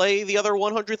 Who's going to play the other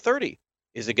 130?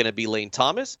 Is it going to be Lane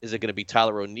Thomas? Is it going to be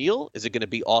Tyler O'Neill? Is it going to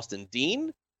be Austin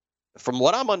Dean? From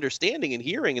what I'm understanding and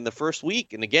hearing in the first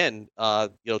week, and again,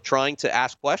 trying to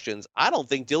ask questions, I don't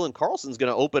think Dylan Carlson's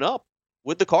going to open up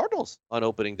with the Cardinals on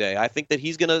opening day. I think that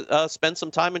he's going to spend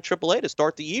some time in AAA to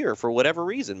start the year for whatever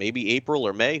reason, maybe April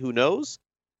or May, who knows?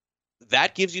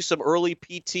 That gives you some early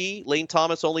PT. Lane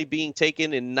Thomas only being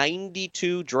taken in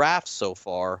 92 drafts so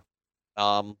far.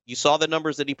 You saw the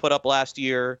numbers that he put up last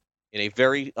year in a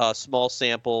very small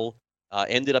sample.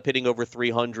 Ended up hitting over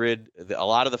 300. A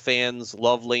lot of the fans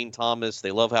love Lane Thomas. They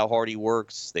love how hard he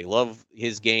works. They love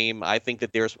his game. I think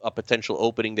that there's a potential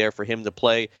opening there for him to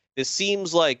play. This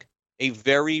seems like a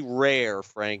very rare,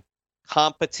 Frank,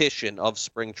 competition of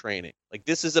spring training. Like,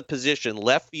 this is a position,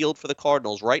 left field for the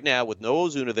Cardinals right now with no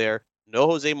Ozuna there, no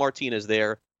Jose Martinez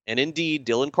there, and indeed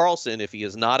Dylan Carlson, if he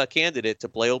is not a candidate to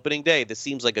play opening day, this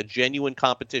seems like a genuine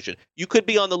competition. You could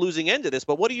be on the losing end of this,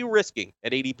 but what are you risking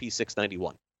at ADP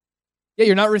 691? Yeah,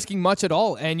 you're not risking much at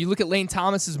all. And you look at Lane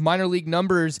Thomas's minor league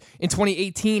numbers in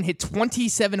 2018, hit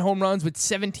 27 home runs with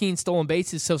 17 stolen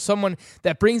bases. So someone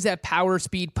that brings that power,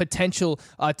 speed, potential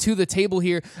to the table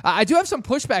here. I do have some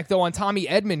pushback, though, on Tommy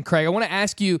Edman, Craig. I want to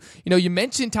ask you, you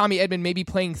mentioned Tommy Edman maybe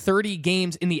playing 30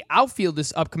 games in the outfield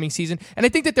this upcoming season. And I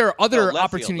think that there are other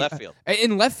opportunities.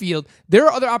 In left field, there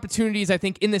are other opportunities, I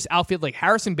think, in this outfield. Like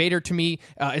Harrison Bader, to me,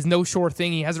 is no sure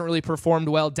thing. He hasn't really performed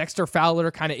well. Dexter Fowler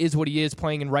kind of is what he is,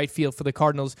 playing in right field for the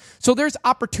Cardinals. So there's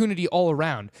opportunity all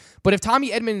around. But if Tommy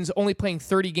Edman is only playing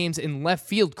 30 games in left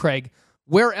field, Craig,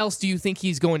 where else do you think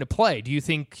he's going to play? Do you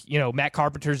think, Matt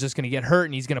Carpenter's just going to get hurt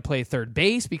and he's going to play third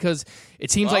base? Because it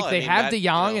seems like they have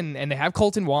DeYoung and they have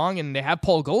Colton Wong and they have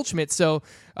Paul Goldschmidt. So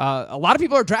a lot of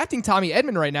people are drafting Tommy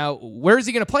Edman right now. Where is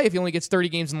he going to play if he only gets 30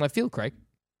 games in left field, Craig?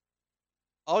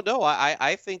 Oh, no,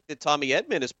 I think that Tommy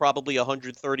Edman is probably a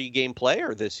 130-game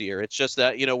player this year. It's just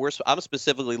that, I'm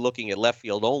specifically looking at left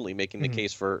field only, making the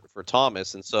case for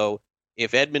Thomas. And so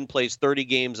if Edman plays 30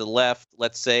 games in left,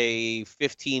 let's say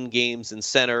 15 games in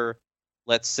center,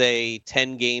 let's say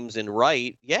 10 games in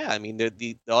right, yeah, I mean,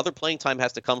 the other playing time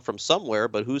has to come from somewhere,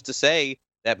 but who's to say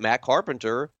that Matt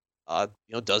Carpenter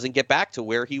doesn't get back to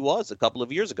where he was a couple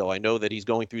of years ago? I know that he's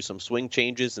going through some swing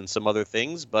changes and some other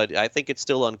things, but I think it's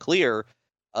still unclear.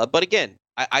 But again,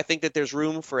 I think that there's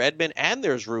room for Edman and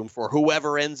there's room for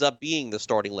whoever ends up being the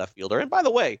starting left fielder. And by the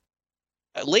way,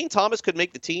 Lane Thomas could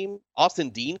make the team. Austin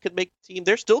Dean could make the team.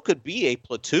 There still could be a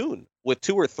platoon with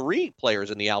 2 or 3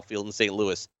 players in the outfield in St.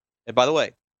 Louis. And by the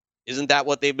way, isn't that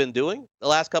what they've been doing the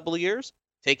last couple of years?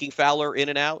 Taking Fowler in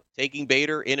and out, taking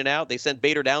Bader in and out. They sent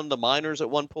Bader down to the minors at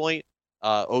one point.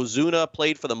 Ozuna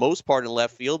played for the most part in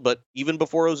left field, but even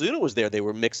before Ozuna was there, they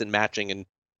were mix and matching and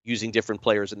using different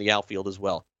players in the outfield as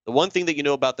well. The one thing that you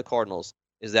know about the Cardinals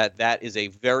is that is a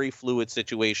very fluid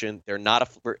situation. They're not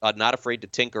afraid to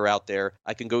tinker out there.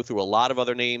 I can go through a lot of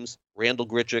other names: Randall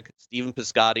Grichuk, Stephen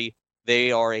Piscotty.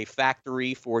 They are a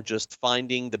factory for just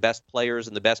finding the best players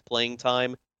and the best playing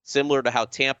time. Similar to how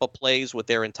Tampa plays with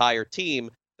their entire team,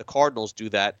 the Cardinals do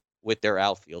that with their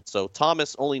outfield. So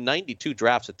Thomas, only 92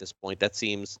 drafts at this point. That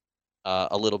seems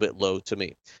a little bit low to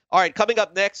me. All right, coming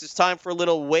up next, it's time for a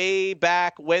little Way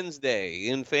Back Wednesday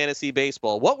in fantasy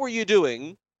baseball. What were you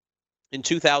doing in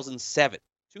 2007?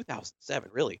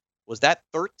 2007, really? Was that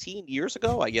 13 years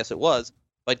ago? I guess it was.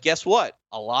 But guess what?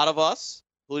 A lot of us,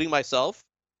 including myself,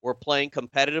 were playing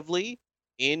competitively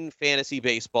in fantasy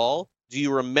baseball. Do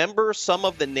you remember some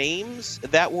of the names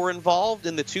that were involved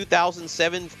in the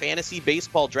 2007 fantasy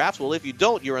baseball drafts? Well, if you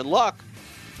don't, you're in luck,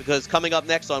 because coming up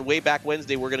next on Way Back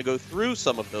Wednesday, we're going to go through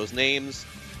some of those names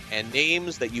and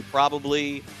names that you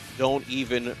probably don't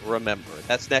even remember.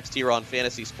 That's next here on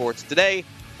Fantasy Sports Today.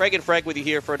 Craig and Frank with you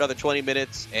here for another 20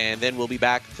 minutes, and then we'll be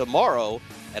back tomorrow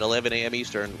at 11 a.m.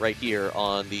 Eastern right here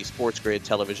on the Sports Grid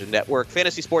Television Network.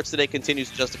 Fantasy Sports Today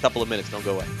continues in just a couple of minutes. Don't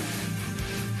go away.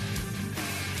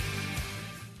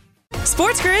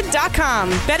 SportsGrid.com.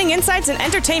 Betting insights and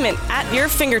entertainment at your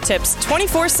fingertips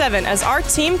 24/7 as our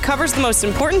team covers the most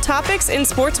important topics in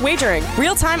sports wagering.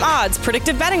 Real-time odds,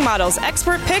 predictive betting models,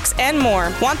 expert picks, and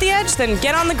more. Want the edge? Then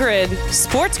get on the grid.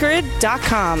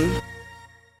 SportsGrid.com.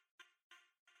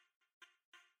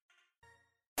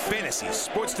 Fantasy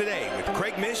Sports Today with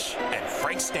Craig Mish and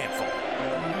Frank Stanfield.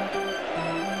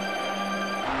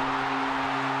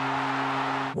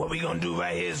 What we gonna do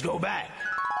right here is go back.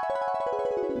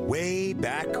 Way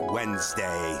Back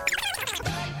Wednesday.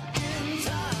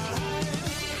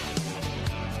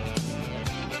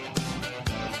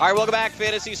 All right, welcome back,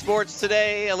 Fantasy Sports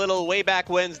Today. A little Way Back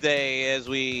Wednesday as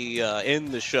we end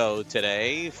the show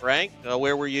today. Frank,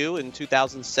 where were you in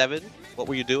 2007? What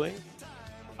were you doing?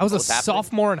 I was a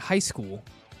sophomore in high school.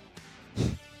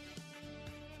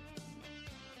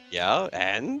 Yeah,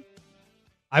 and?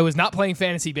 I was not playing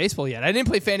fantasy baseball yet. I didn't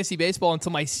play fantasy baseball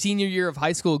until my senior year of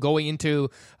high school going into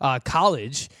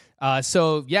college.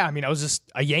 So, yeah, I mean, I was just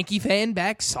a Yankee fan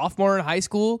back, sophomore in high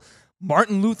school,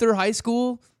 Martin Luther High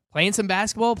School, playing some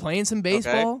basketball, playing some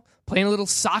baseball, playing a little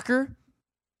soccer.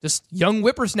 Just young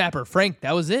whippersnapper. Frank,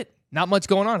 that was it. Not much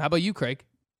going on. How about you, Craig?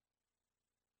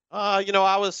 I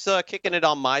was kicking it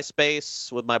on MySpace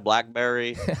with my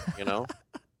BlackBerry,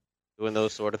 doing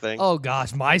those sort of things. Oh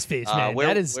gosh, MySpace, man.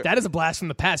 That is a blast from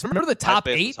the past. Remember the top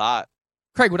MySpace 8? Was hot.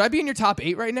 Craig, would I be in your top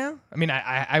 8 right now? I mean,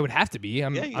 I would have to be.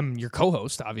 I'm your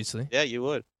co-host, obviously. Yeah, you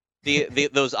would.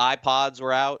 Those iPods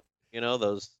were out.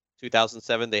 Those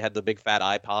 2007. They had the big fat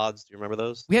iPods. Do you remember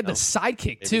those? We had the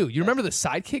Sidekick too. You remember the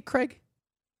Sidekick, Craig?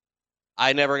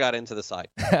 I never got into the side.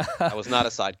 I was not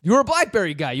a side. You were a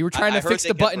BlackBerry guy. You were trying to fix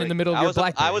the button in the middle of your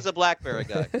BlackBerry. I was a BlackBerry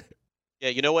guy. Yeah,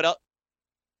 you know what else?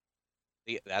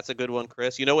 That's a good one,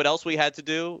 Chris. You know what else we had to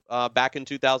do back in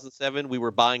 2007? We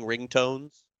were buying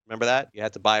ringtones. Remember that? You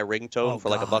had to buy a ringtone for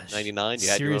like $1.99. You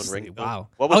had your own ringtone. Wow.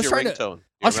 What was your ringtone?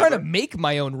 I was trying to make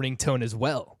my own ringtone as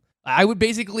well. I would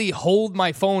basically hold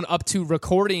my phone up to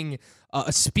recording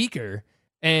a speaker.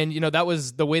 And, that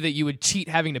was the way that you would cheat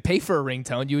having to pay for a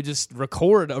ringtone. You would just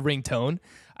record a ringtone.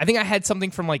 I think I had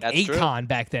something from like Akon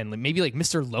back then, maybe like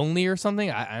Mr. Lonely or something.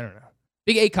 I don't know.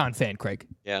 Big Akon fan, Craig.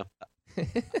 Yeah.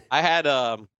 I had,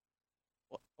 I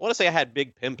want to say I had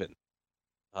Big Pimpin'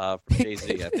 from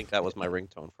Jay-Z. I think that was my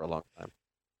ringtone for a long time.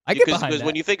 Because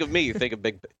when you think of me, you think of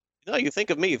Big you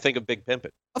think of me, you think of Big Pimpin'.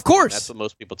 Of course. That's what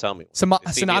most people tell me.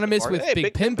 Synonymous with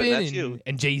Big Pimpin'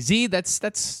 and Jay-Z.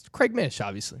 That's Craig Mish,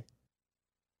 obviously.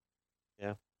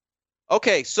 Yeah.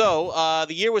 Okay, so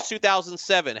the year was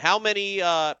 2007. How many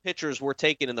pitchers were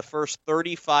taken in the first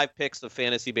 35 picks of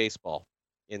fantasy baseball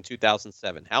in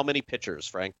 2007? How many pitchers,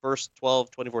 Frank? First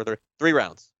 12, 24, 30, 3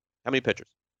 rounds. How many pitchers?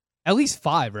 At least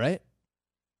 5, right?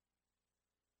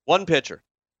 1 pitcher.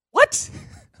 What?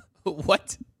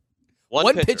 What?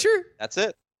 One pitcher? That's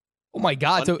it. Oh my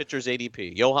God! One pitcher's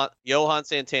ADP. Johan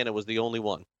Santana was the only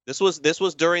one. This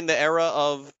was during the era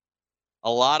of a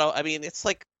lot of. I mean, it's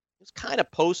kind of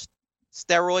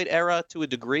post-steroid era to a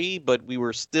degree, but we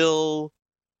were still,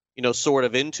 sort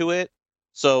of into it.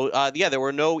 So, there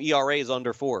were no ERAs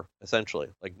under 4, essentially.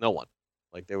 Like, no one.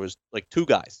 Like, there was, 2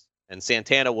 guys. And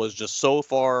Santana was just so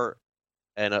far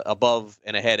and above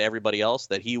and ahead everybody else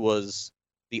that he was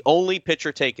the only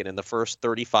pitcher taken in the first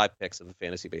 35 picks of the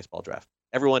fantasy baseball draft.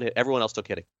 Everyone else took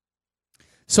hitting.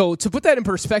 So to put that in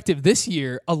perspective, this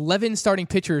year, 11 starting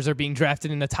pitchers are being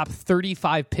drafted in the top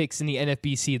 35 picks in the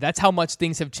NFBC. That's how much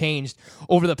things have changed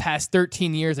over the past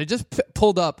 13 years. I just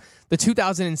pulled up the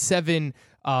 2007,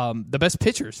 the best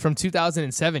pitchers from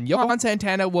 2007. Johan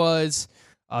Santana was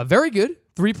very good,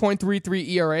 3.33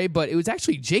 ERA, but it was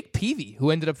actually Jake Peavy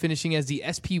who ended up finishing as the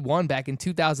SP1 back in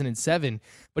 2007.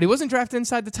 But he wasn't drafted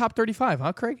inside the top 35,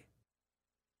 huh, Craig?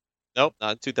 Nope,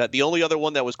 not to that. The only other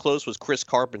one that was close was Chris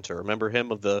Carpenter. Remember him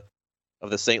of the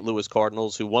St. Louis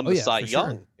Cardinals, who won the Cy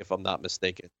Young, if I'm not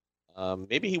mistaken.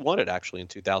 Maybe he won it actually in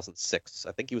 2006.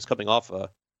 I think he was coming off a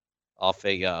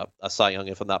Cy Young,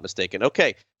 if I'm not mistaken.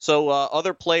 Okay, so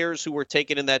other players who were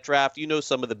taken in that draft,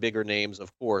 some of the bigger names,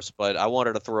 of course, but I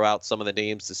wanted to throw out some of the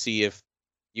names to see if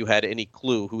you had any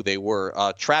clue who they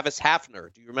were. Travis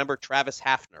Hafner. Do you remember Travis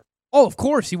Hafner? Oh, of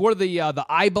course. He wore the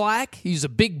eye black. He's a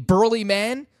big burly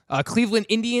man. Cleveland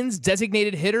Indians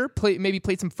designated hitter. Maybe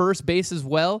played some first base as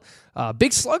well.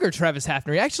 Big slugger, Travis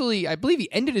Hafner. He actually, I believe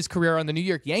he ended his career on the New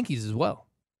York Yankees as well.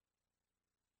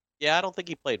 Yeah, I don't think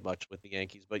he played much with the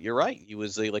Yankees, but you're right. He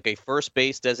was like a first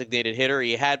base designated hitter.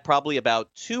 He had probably about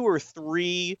 2 or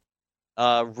 3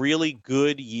 really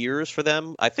good years for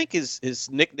them. I think his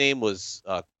nickname was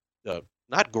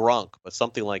not Gronk, but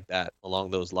something like that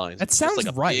along those lines. That sounds like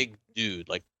a right. Big dude,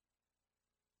 like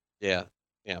yeah.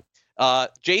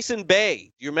 Jason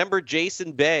Bay. Do you remember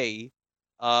Jason Bay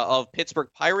of Pittsburgh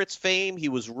Pirates fame? He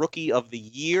was Rookie of the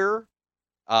Year.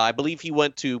 I believe he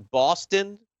went to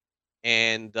Boston,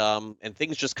 and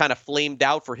things just kind of flamed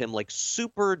out for him like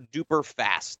super duper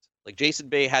fast. Like Jason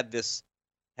Bay had this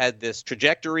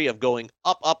trajectory of going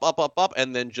up,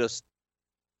 and then just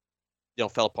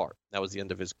fell apart. That was the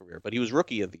end of his career. But he was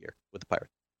Rookie of the Year with the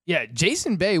Pirates. Yeah,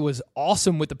 Jason Bay was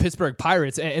awesome with the Pittsburgh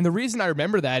Pirates. And the reason I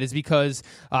remember that is because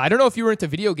I don't know if you were into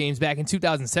video games back in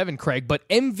 2007, Craig, but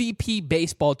MVP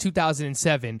Baseball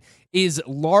 2007 is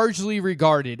largely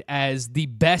regarded as the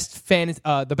best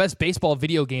baseball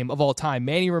video game of all time.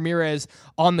 Manny Ramirez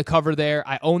on the cover there.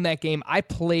 I own that game. I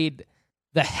played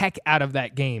the heck out of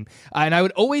that game. And I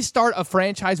would always start a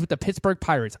franchise with the Pittsburgh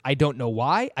Pirates. I don't know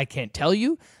why. I can't tell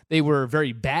you. They were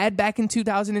very bad back in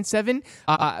 2007.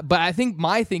 But I think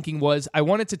my thinking was I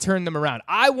wanted to turn them around.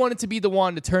 I wanted to be the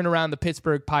one to turn around the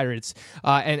Pittsburgh Pirates.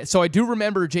 And so I do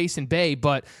remember Jason Bay,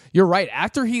 but you're right.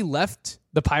 After he left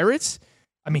the Pirates,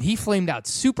 I mean, he flamed out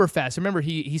super fast. Remember,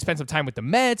 he spent some time with the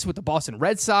Mets, with the Boston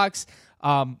Red Sox.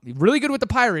 Really good with the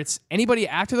Pirates. Anybody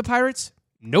after the Pirates?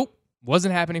 Nope.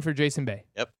 Wasn't happening for Jason Bay.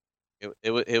 Yep.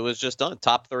 It was just done.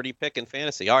 Top 30 pick in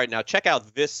fantasy. All right, now check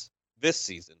out this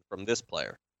season from this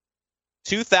player.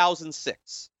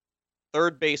 2006,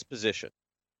 third base position.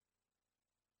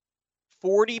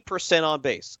 40% on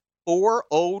base.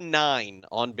 409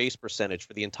 on base percentage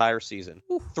for the entire season.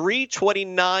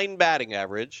 329 batting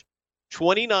average.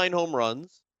 29 home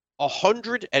runs.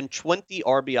 120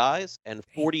 RBIs and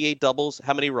 48 doubles.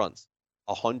 How many runs?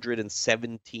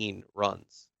 117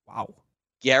 runs. Wow.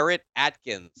 Garrett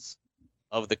Atkins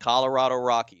of the Colorado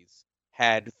Rockies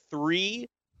had 3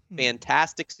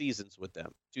 fantastic seasons with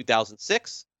them.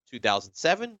 2006,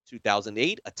 2007,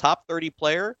 2008, a top 30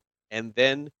 player, and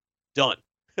then done.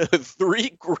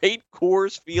 3 great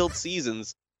Coors Field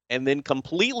seasons, and then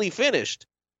completely finished.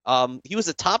 He was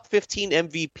a top 15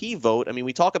 MVP vote. I mean,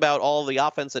 we talk about all the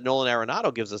offense that Nolan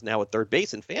Arenado gives us now at third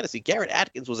base in fantasy. Garrett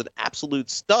Atkins was an absolute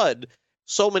stud.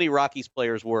 So many Rockies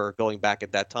players were going back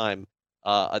at that time.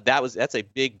 That's a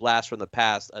big blast from the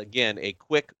past. Again, a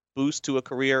quick boost to a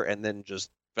career and then just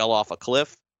fell off a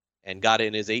cliff and got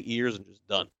in his 8 years and just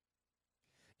done.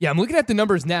 Yeah, I'm looking at the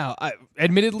numbers now. I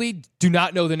admittedly do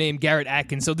not know the name Garrett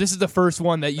Atkins, so this is the first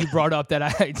one that you brought up that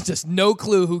I just no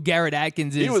clue who Garrett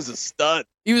Atkins is. He was a stud.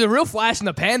 He was a real flash in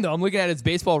the pan, though. I'm looking at his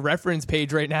baseball reference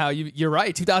page right now. You're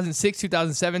right, 2006,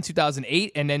 2007,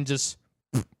 2008, and then just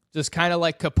kind of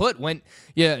like kaput, went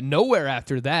nowhere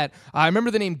after that. I remember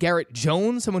the name Garrett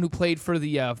Jones, someone who played for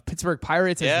the Pittsburgh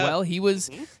Pirates as well. He was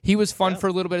fun for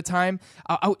a little bit of time.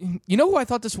 You know who I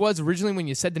thought this was originally when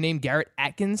you said the name Garrett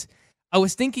Atkins? I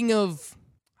was thinking of,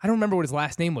 I don't remember what his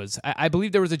last name was. I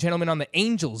believe there was a gentleman on the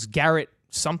Angels, Garrett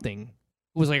something,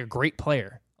 who was like a great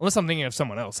player. Unless I'm thinking of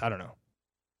someone else. I don't know.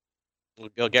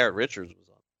 Well, Garrett Richards was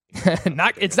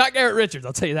on. It's not Garrett Richards,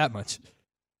 I'll tell you that much.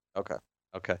 Okay.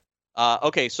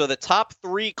 Okay, so the top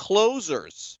 3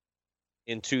 closers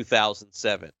in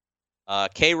 2007.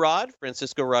 K-Rod,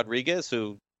 Francisco Rodriguez,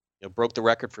 who broke the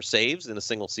record for saves in a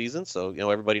single season, so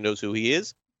everybody knows who he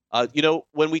is.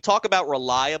 When we talk about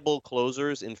reliable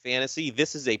closers in fantasy,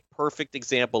 this is a perfect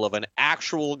example of an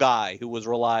actual guy who was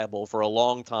reliable for a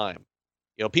long time.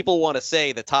 People want to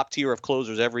say the top tier of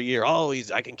closers every year. Oh,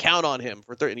 I can count on him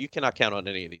for 30. You cannot count on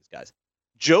any of these guys.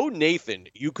 Joe Nathan,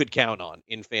 you could count on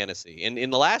in fantasy. And in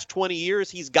the last 20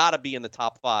 years, he's got to be in the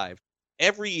top 5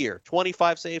 every year.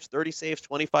 25 saves, 30 saves,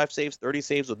 25 saves, 30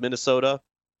 saves with Minnesota.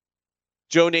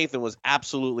 Joe Nathan was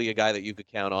absolutely a guy that you could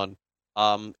count on.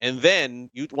 And then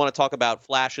you want to talk about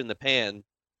flash in the pan.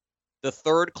 The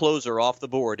third closer off the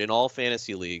board in all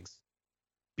fantasy leagues,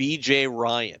 B.J.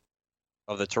 Ryan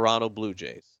of the Toronto Blue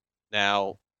Jays.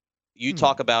 Now, you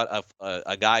talk about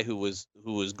a guy who was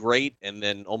great and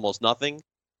then almost nothing.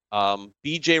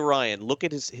 B.J. Ryan, look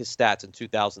at his stats in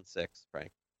 2006,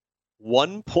 Frank.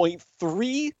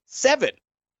 1.37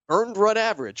 earned run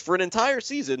average for an entire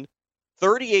season,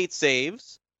 38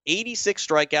 saves, 86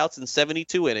 strikeouts in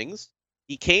 72 innings.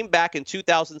 He came back in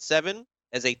 2007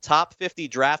 as a top 50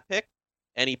 draft pick,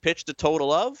 and he pitched a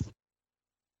total of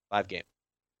 5 games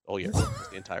all year,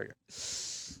 the entire year.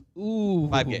 Ooh.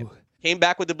 5 games. Came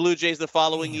back with the Blue Jays the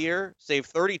following year, saved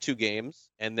 32 games,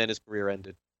 and then his career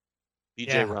ended.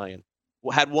 B.J. Ryan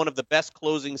had one of the best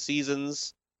closing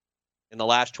seasons in the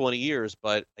last 20 years,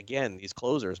 but again, these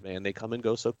closers, man, they come and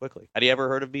go so quickly. Had you ever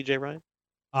heard of B.J. Ryan?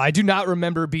 I do not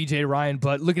remember B.J. Ryan,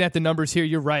 but looking at the numbers here,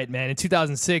 you're right, man. In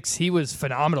 2006, he was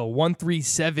phenomenal.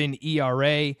 1.37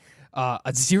 ERA,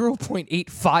 a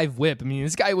 0.85 whip. I mean,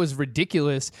 this guy was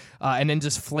ridiculous, and then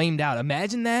just flamed out.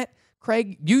 Imagine that,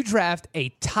 Craig. You draft a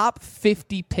top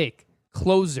 50 pick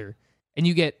closer, and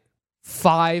you get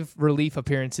 5 relief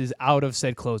appearances out of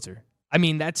said closer. I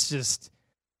mean, that's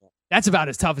about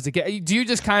as tough as it gets. Do you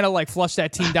just kind of like flush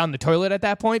that team down the toilet at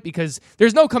that point? Because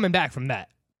there's no coming back from that.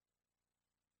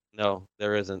 No,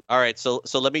 there isn't. All right, so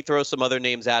let me throw some other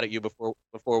names out at you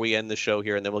before we end the show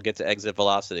here, and then we'll get to exit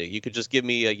velocity. You could just give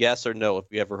me a yes or no if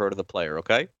you ever heard of the player,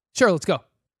 okay? Sure, let's go.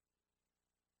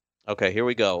 Okay, here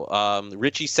we go.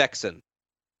 Richie Sexson.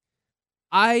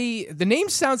 The name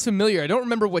sounds familiar. I don't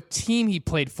remember what team he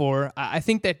played for. I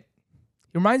think that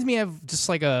he reminds me of just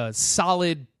like a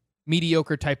solid,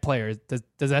 mediocre type player.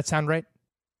 Does that sound right?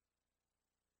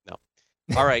 No.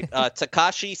 All right,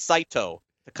 Takashi Saito.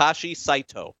 Takashi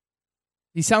Saito.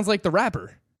 He sounds like the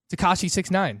rapper, Tekashi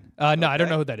 6ix9ine. No, I don't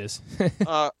know who that is.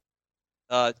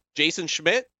 Jason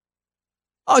Schmidt.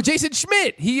 Oh, Jason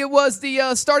Schmidt. He was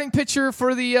the starting pitcher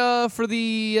for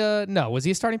the. No, was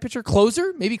he a starting pitcher?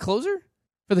 Closer? Maybe closer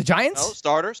for the Giants? No,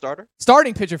 starter.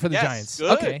 Starting pitcher for the Yes, Giants.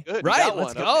 Good, okay, good. Right.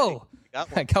 Let's go.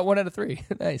 Okay. I got 1 out of 3.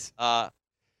 Nice.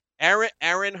 Aaron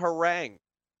Harang.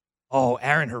 Oh,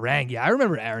 Aaron Harang. Yeah, I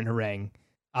remember Aaron Harang.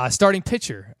 Starting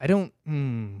pitcher. I don't.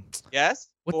 Yes.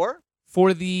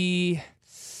 For the.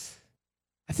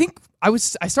 I think I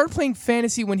started playing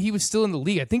fantasy when he was still in the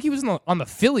league. I think he was on the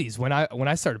Phillies when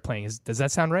I started playing. Does that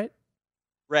sound right?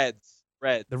 Reds.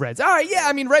 The Reds. All right. Yeah.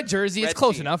 I mean, red jersey. It's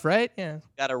close enough, right? Yeah.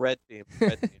 Got a red team.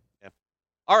 Yeah.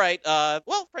 All right.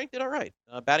 Well, Frank did all right.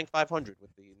 Batting 500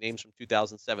 with the names from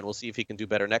 2007. We'll see if he can do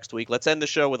better next week. Let's end the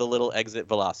show with a little exit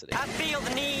velocity. I feel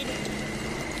the need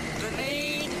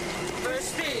for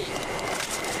speed.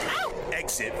 Ow!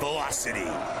 Exit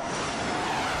velocity.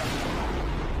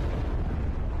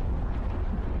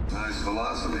 Nice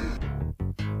velocity.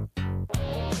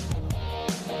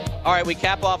 All right, we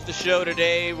cap off the show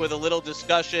today with a little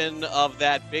discussion of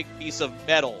that big piece of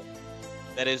metal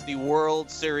that is the World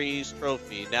Series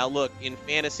trophy. Now, look, in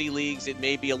fantasy leagues, it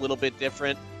may be a little bit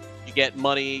different. You get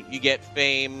money, you get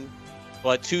fame,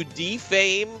 but to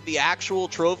defame the actual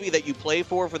trophy that you play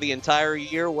for the entire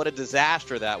year, what a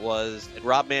disaster that was. And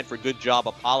Rob Manfred, good job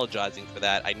apologizing for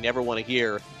that. I never want to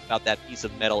hear about that piece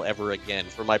of metal ever again.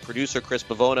 For my producer, Chris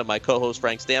Pavona, my co-host,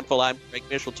 Frank Stamfel, I'm Craig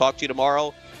Mish. We'll talk to you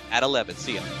tomorrow at 11.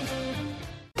 See ya.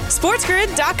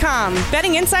 SportsGrid.com.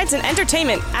 Betting insights and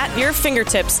entertainment at your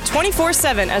fingertips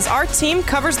 24/7 as our team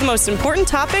covers the most important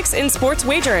topics in sports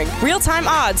wagering. Real-time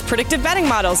odds, predictive betting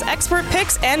models, expert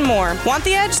picks, and more. Want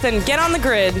the edge? Then get on the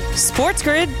grid.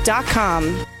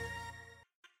 SportsGrid.com.